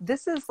 So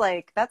this is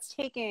like, that's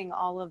taking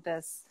all of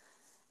this,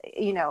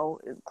 you know,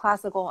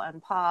 classical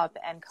and pop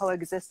and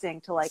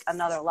coexisting to like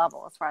another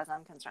level as far as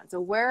I'm concerned.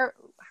 So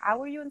how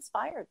were you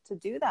inspired to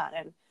do that?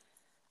 And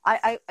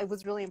it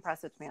was really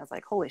impressive to me. I was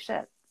like, holy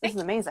shit, this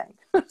is amazing.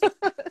 That's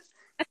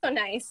so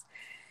nice.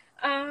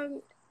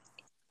 um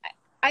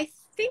I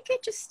think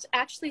it just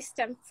actually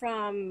stemmed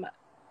from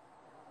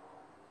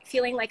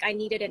feeling like I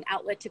needed an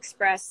outlet to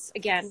express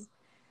again,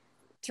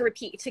 to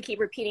keep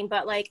repeating.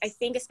 But like, I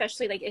think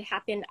especially like it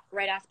happened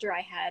right after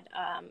I had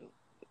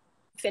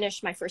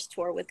finished my first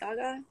tour with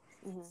Gaga.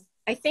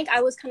 I think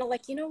I was kind of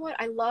like, you know what,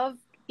 I love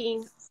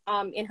being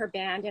in her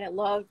band and I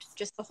loved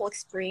just the whole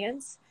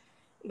experience,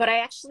 but I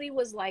actually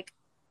was like,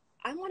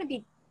 I want to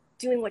be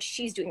doing what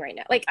she's doing right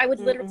now. Like, I would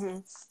literally,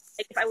 like,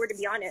 if I were to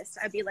be honest,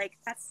 I'd be like,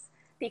 that's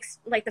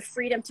like the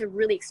freedom to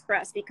really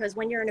express, because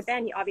when you're in a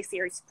band, you obviously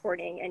are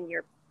supporting and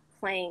you're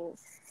playing,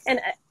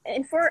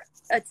 and for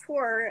a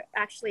tour,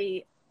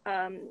 actually,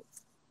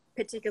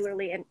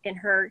 particularly in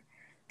her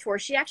tour,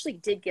 she actually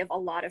did give a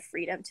lot of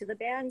freedom to the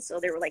band.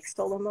 So there were like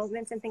solo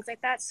moments and things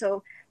like that.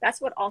 So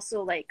that's what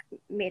also like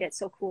made it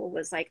so cool,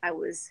 was like I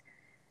was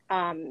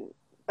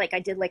like I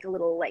did like a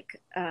little like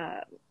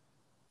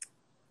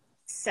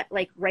set,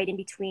 like right in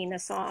between the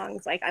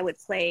songs, like I would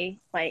play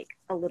like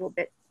a little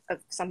bit of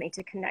something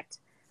to connect.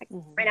 Like,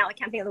 right now I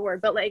can't think of the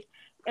word, but like,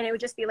 and it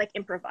would just be like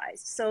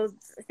improvised. So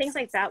things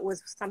like that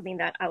was something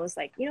that I was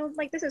like, you know,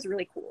 like this is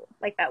really cool,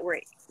 like that we're,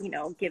 you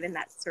know, given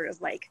that sort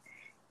of like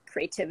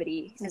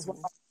creativity as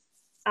well.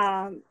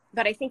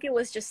 But I think it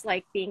was just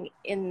like being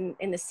in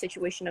this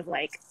situation of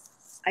like,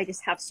 I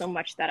just have so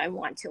much that I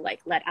want to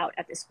like let out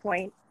at this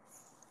point,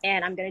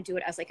 and I'm going to do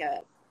it as like a,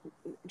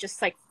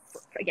 just like,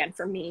 again,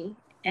 for me.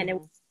 And it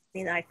was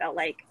something that I felt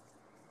like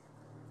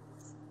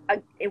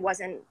it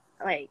wasn't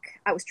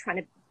like I was trying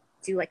to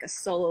do like a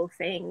solo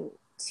thing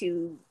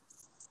to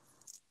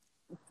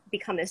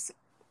become this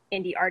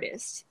indie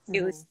artist.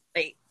 It was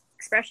like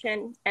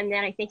expression. And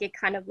then I think it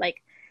kind of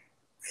like,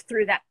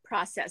 through that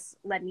process,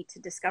 led me to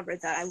discover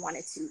that I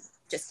wanted to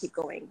just keep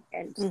going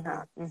and,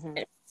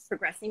 and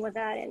progressing with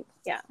that. And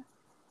yeah.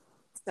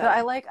 So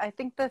I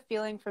think the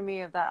feeling for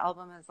me of that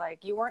album is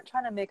like, you weren't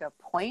trying to make a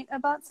point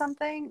about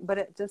something, but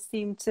it just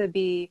seemed to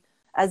be,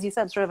 as you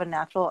said, sort of a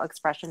natural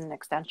expression and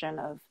extension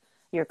of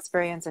your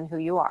experience and who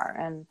you are.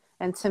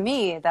 And to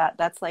me,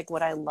 that's like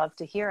what I love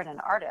to hear in an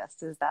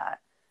artist, is that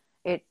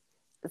it's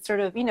sort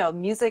of, you know,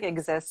 music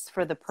exists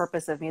for the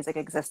purpose of music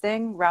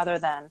existing rather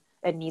than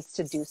it needs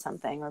to do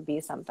something or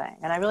be something.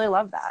 And I really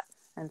love that.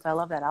 And so I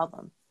love that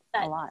album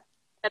a lot.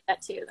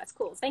 That too. That's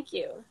cool. Thank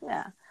you.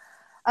 Yeah.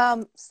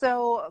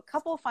 So a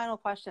couple of final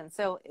questions.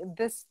 So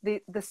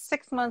the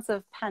 6 months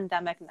of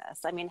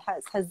pandemicness, I mean,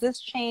 has this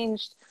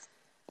changed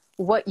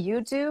what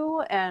you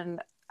do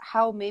and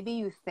how maybe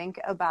you think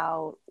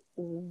about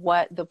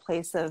what the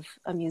place of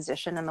a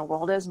musician in the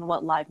world is and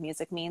what live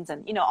music means,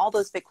 and, you know, all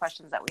those big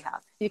questions that we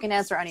have? You can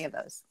answer any of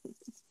those.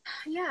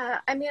 Yeah.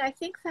 I mean, I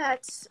think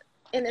that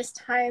in this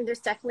time, there's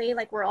definitely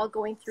like, we're all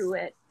going through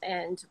it.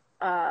 And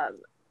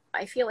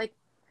I feel like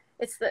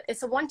it's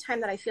the one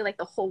time that I feel like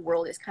the whole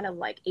world is kind of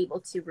like able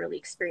to really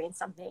experience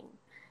something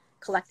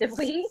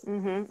collectively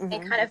and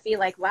kind of be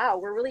like, wow,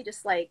 we're really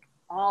just like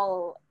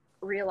all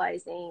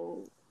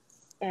realizing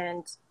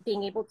and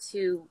being able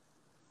to,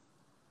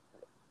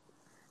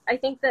 I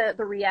think the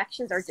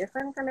reactions are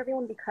different from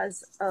everyone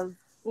because of,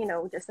 you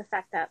know, just the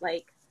fact that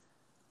like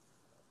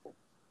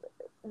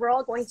we're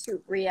all going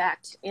to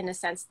react in a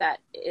sense that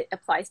it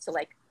applies to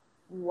like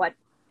what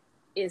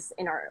is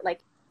in our,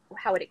 like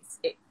how it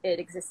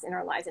exists in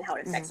our lives and how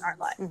it affects our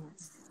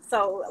lives.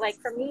 So like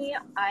for me,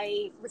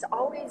 I was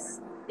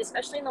always,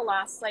 especially in the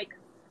last like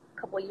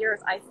couple of years,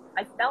 I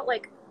felt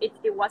like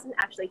it wasn't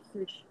actually a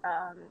huge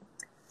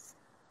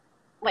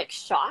like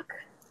shock,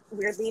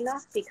 weirdly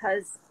enough,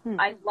 because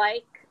I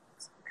like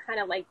kind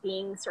of like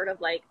being sort of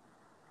like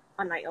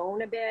on my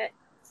own a bit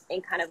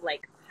and kind of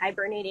like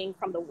hibernating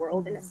from the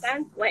world in a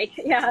sense. Like,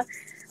 yeah,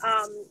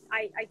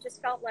 I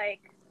just felt like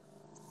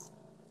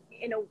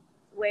in a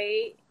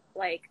way,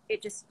 like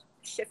it just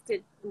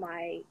shifted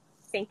my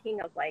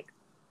thinking of like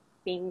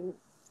being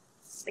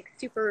like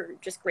super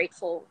just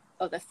grateful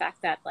of the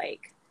fact that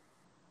like,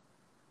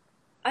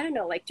 I don't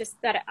know, like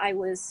just that I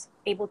was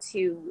able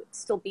to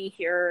still be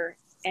here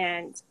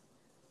and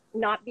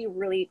not be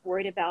really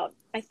worried about,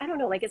 I don't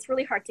know, like it's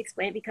really hard to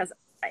explain because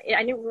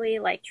I didn't really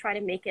like try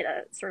to make it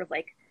a sort of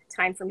like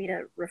time for me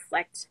to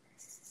reflect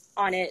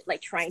on it,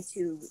 like trying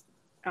to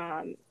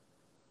um,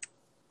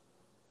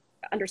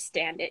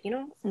 understand it, you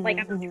know, like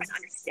I'm not trying to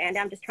understand it.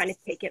 I'm just trying to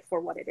take it for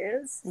what it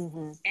is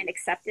and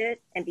accept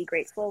it and be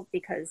grateful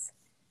because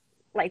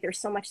like there's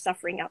so much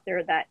suffering out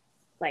there that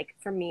like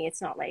for me,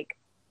 it's not like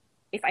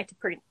if I had to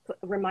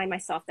remind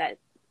myself that,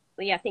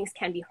 yeah, things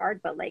can be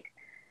hard, but like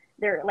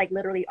there like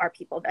literally are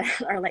people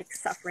that are like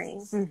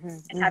suffering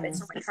and have it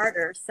so much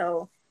harder.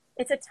 So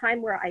it's a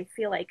time where I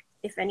feel like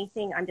if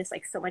anything, I'm just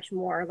like so much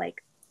more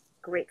like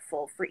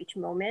grateful for each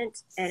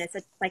moment. And it's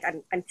like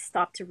I'm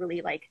stopped to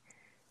really like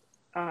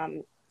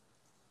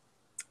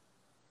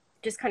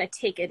just kind of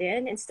take it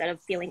in instead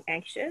of feeling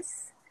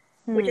anxious,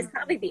 which is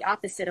probably the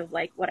opposite of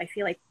like what I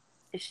feel like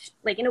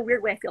like in a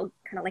weird way I feel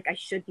kind of like I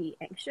should be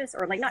anxious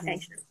or like not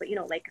anxious but you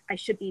know like I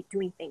should be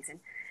doing things and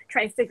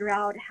trying to figure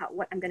out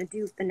what I'm going to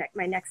do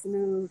my next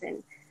move,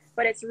 and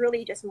but it's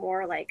really just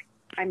more like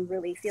I'm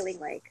really feeling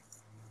like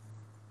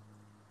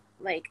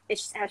it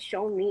just has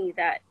shown me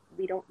that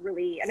we don't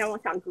really, I don't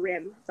want to sound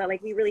grim, but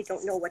like we really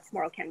don't know what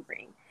tomorrow can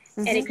bring.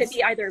 And it could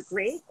be either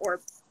great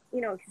or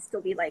you know it could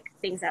still be like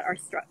things that are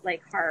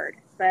like hard,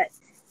 but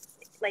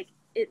like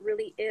it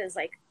really is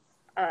like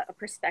a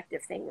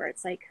perspective thing where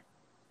it's like,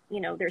 you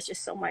know, there's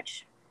just so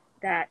much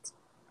that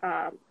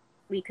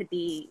we could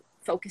be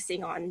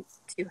focusing on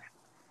to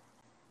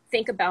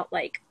think about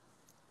like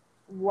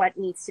what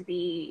needs to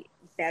be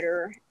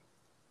better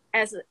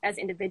as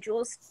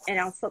individuals and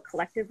also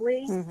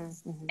collectively. And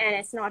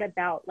it's not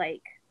about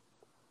like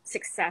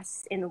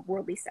success in the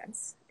worldly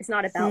sense. It's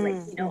not about like,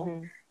 you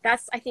know,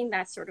 I think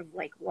that's sort of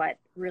like what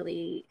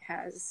really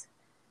has,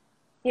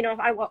 you know,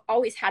 I've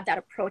always had that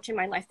approach in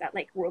my life that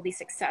like worldly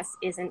success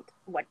isn't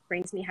what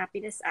brings me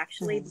happiness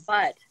actually,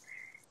 but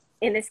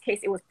in this case,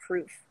 it was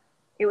proof.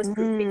 It was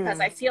proof because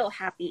I feel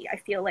happy. I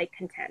feel like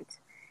content.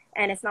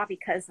 And it's not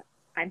because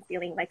I'm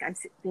feeling like I'm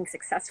being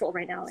successful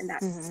right now in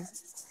that.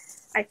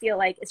 I feel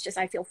like it's just,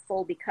 I feel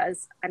full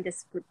because I'm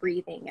just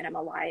breathing and I'm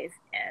alive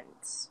and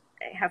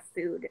I have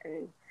food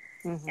and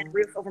a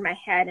roof over my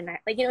head. And I,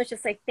 like, you know, it's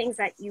just like things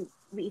that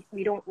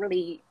we don't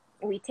really,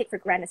 we take for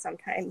granted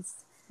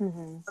sometimes.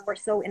 We're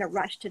so in a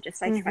rush to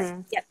just like try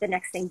to get the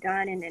next thing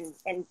done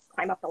and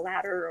climb up the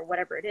ladder or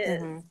whatever it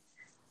is.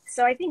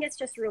 So I think it's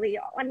just really,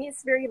 I mean,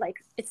 it's very like,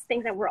 it's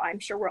things that I'm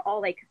sure we're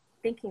all like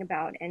thinking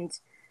about and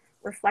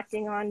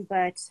reflecting on,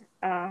 but,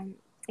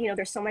 you know,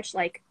 there's so much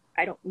like,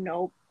 I don't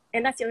know.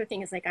 And that's the other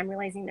thing is like, I'm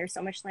realizing there's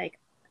so much like,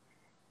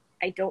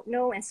 I don't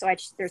know. And so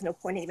there's no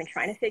point in even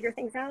trying to figure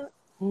things out.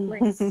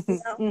 Like,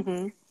 you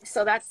know?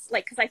 So that's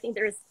like, cause I think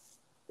there's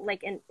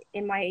like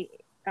in my,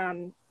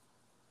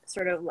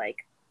 sort of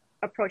like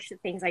approach to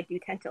things, I do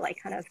tend to like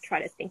kind of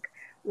try to think,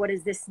 what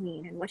does this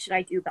mean? And what should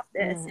I do about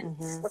this? And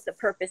what's the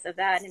purpose of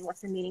that? And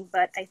what's the meaning?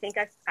 But I think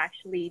I've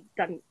actually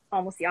done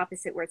almost the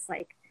opposite where it's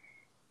like,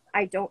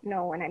 I don't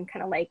know. And I'm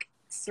kind of like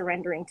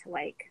surrendering to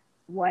like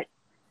what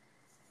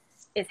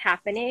is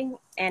happening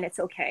and it's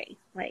okay.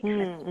 Like,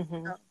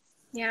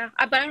 yeah,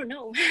 but I don't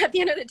know at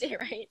the end of the day,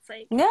 right? It's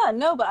like, yeah,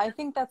 no, but I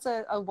think that's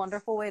a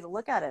wonderful way to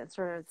look at it,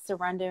 sort of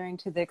surrendering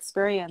to the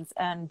experience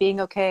and being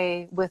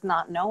okay with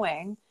not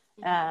knowing.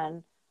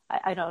 And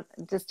I don't,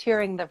 just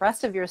hearing the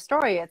rest of your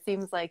story, it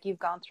seems like you've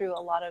gone through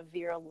a lot of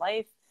your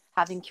life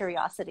having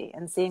curiosity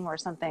and seeing where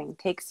something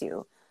takes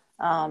you,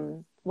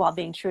 while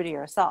being true to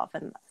yourself.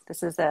 And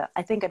this is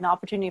I think an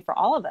opportunity for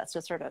all of us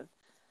to sort of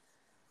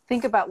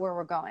think about where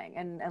we're going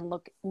and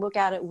look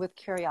at it with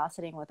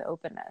curiosity and with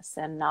openness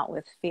and not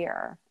with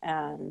fear.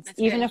 And that's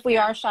even good. If we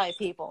are shy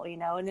people, you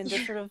know, and then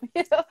just sort of,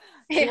 you know,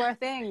 do our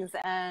things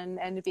and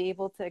to be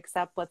able to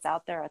accept what's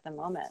out there at the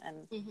moment.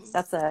 And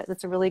that's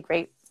a really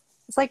great,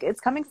 it's like,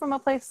 it's coming from a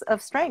place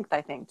of strength,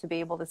 I think, to be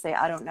able to say,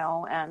 I don't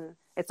know. And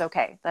it's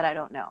okay that I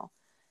don't know.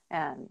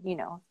 And, you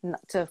know,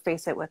 to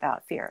face it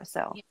without fear.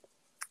 So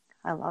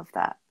I love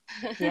that.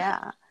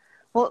 Yeah.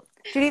 Well,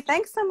 Judy,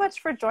 thanks so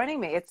much for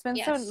joining me. It's been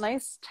so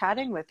nice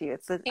chatting with you.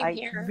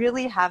 I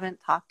really haven't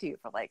talked to you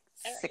for like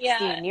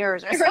 16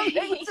 years or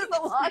something, which is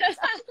a long time.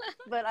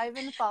 But I've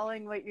been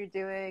following what you're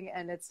doing,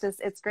 and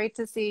it's great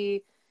to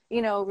see,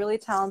 you know, really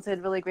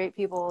talented, really great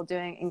people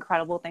doing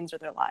incredible things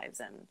with their lives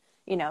and,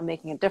 you know,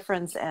 making a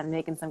difference and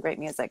making some great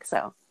music.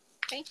 So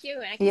thank you.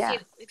 And I can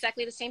see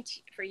exactly the same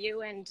for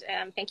you. And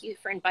thank you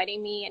for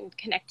inviting me and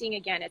connecting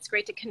again. It's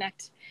great to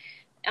connect.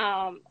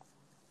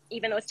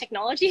 Even though it's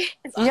technology.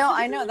 It's awesome. No,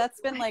 I know that's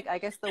been like, I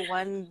guess the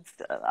one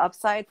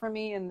upside for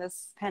me in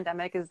this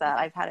pandemic is that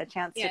I've had a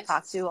chance to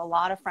talk to a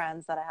lot of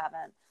friends that I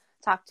haven't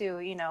talked to,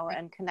 you know,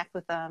 and connect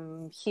with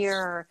them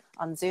here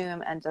on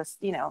Zoom and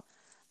just, you know,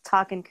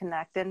 talk and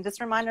connect and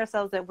just remind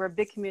ourselves that we're a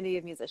big community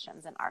of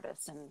musicians and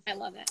artists. And I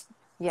love it.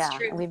 Yeah,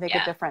 and we make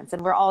a difference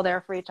and we're all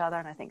there for each other.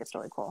 And I think it's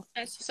really cool.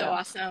 That's so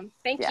awesome.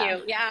 Thank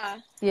you. Yeah.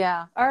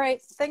 Yeah. All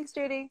right. Thanks,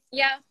 Judy.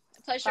 Yeah.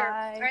 Pleasure.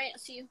 Bye. All right. I'll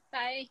see you.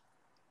 Bye.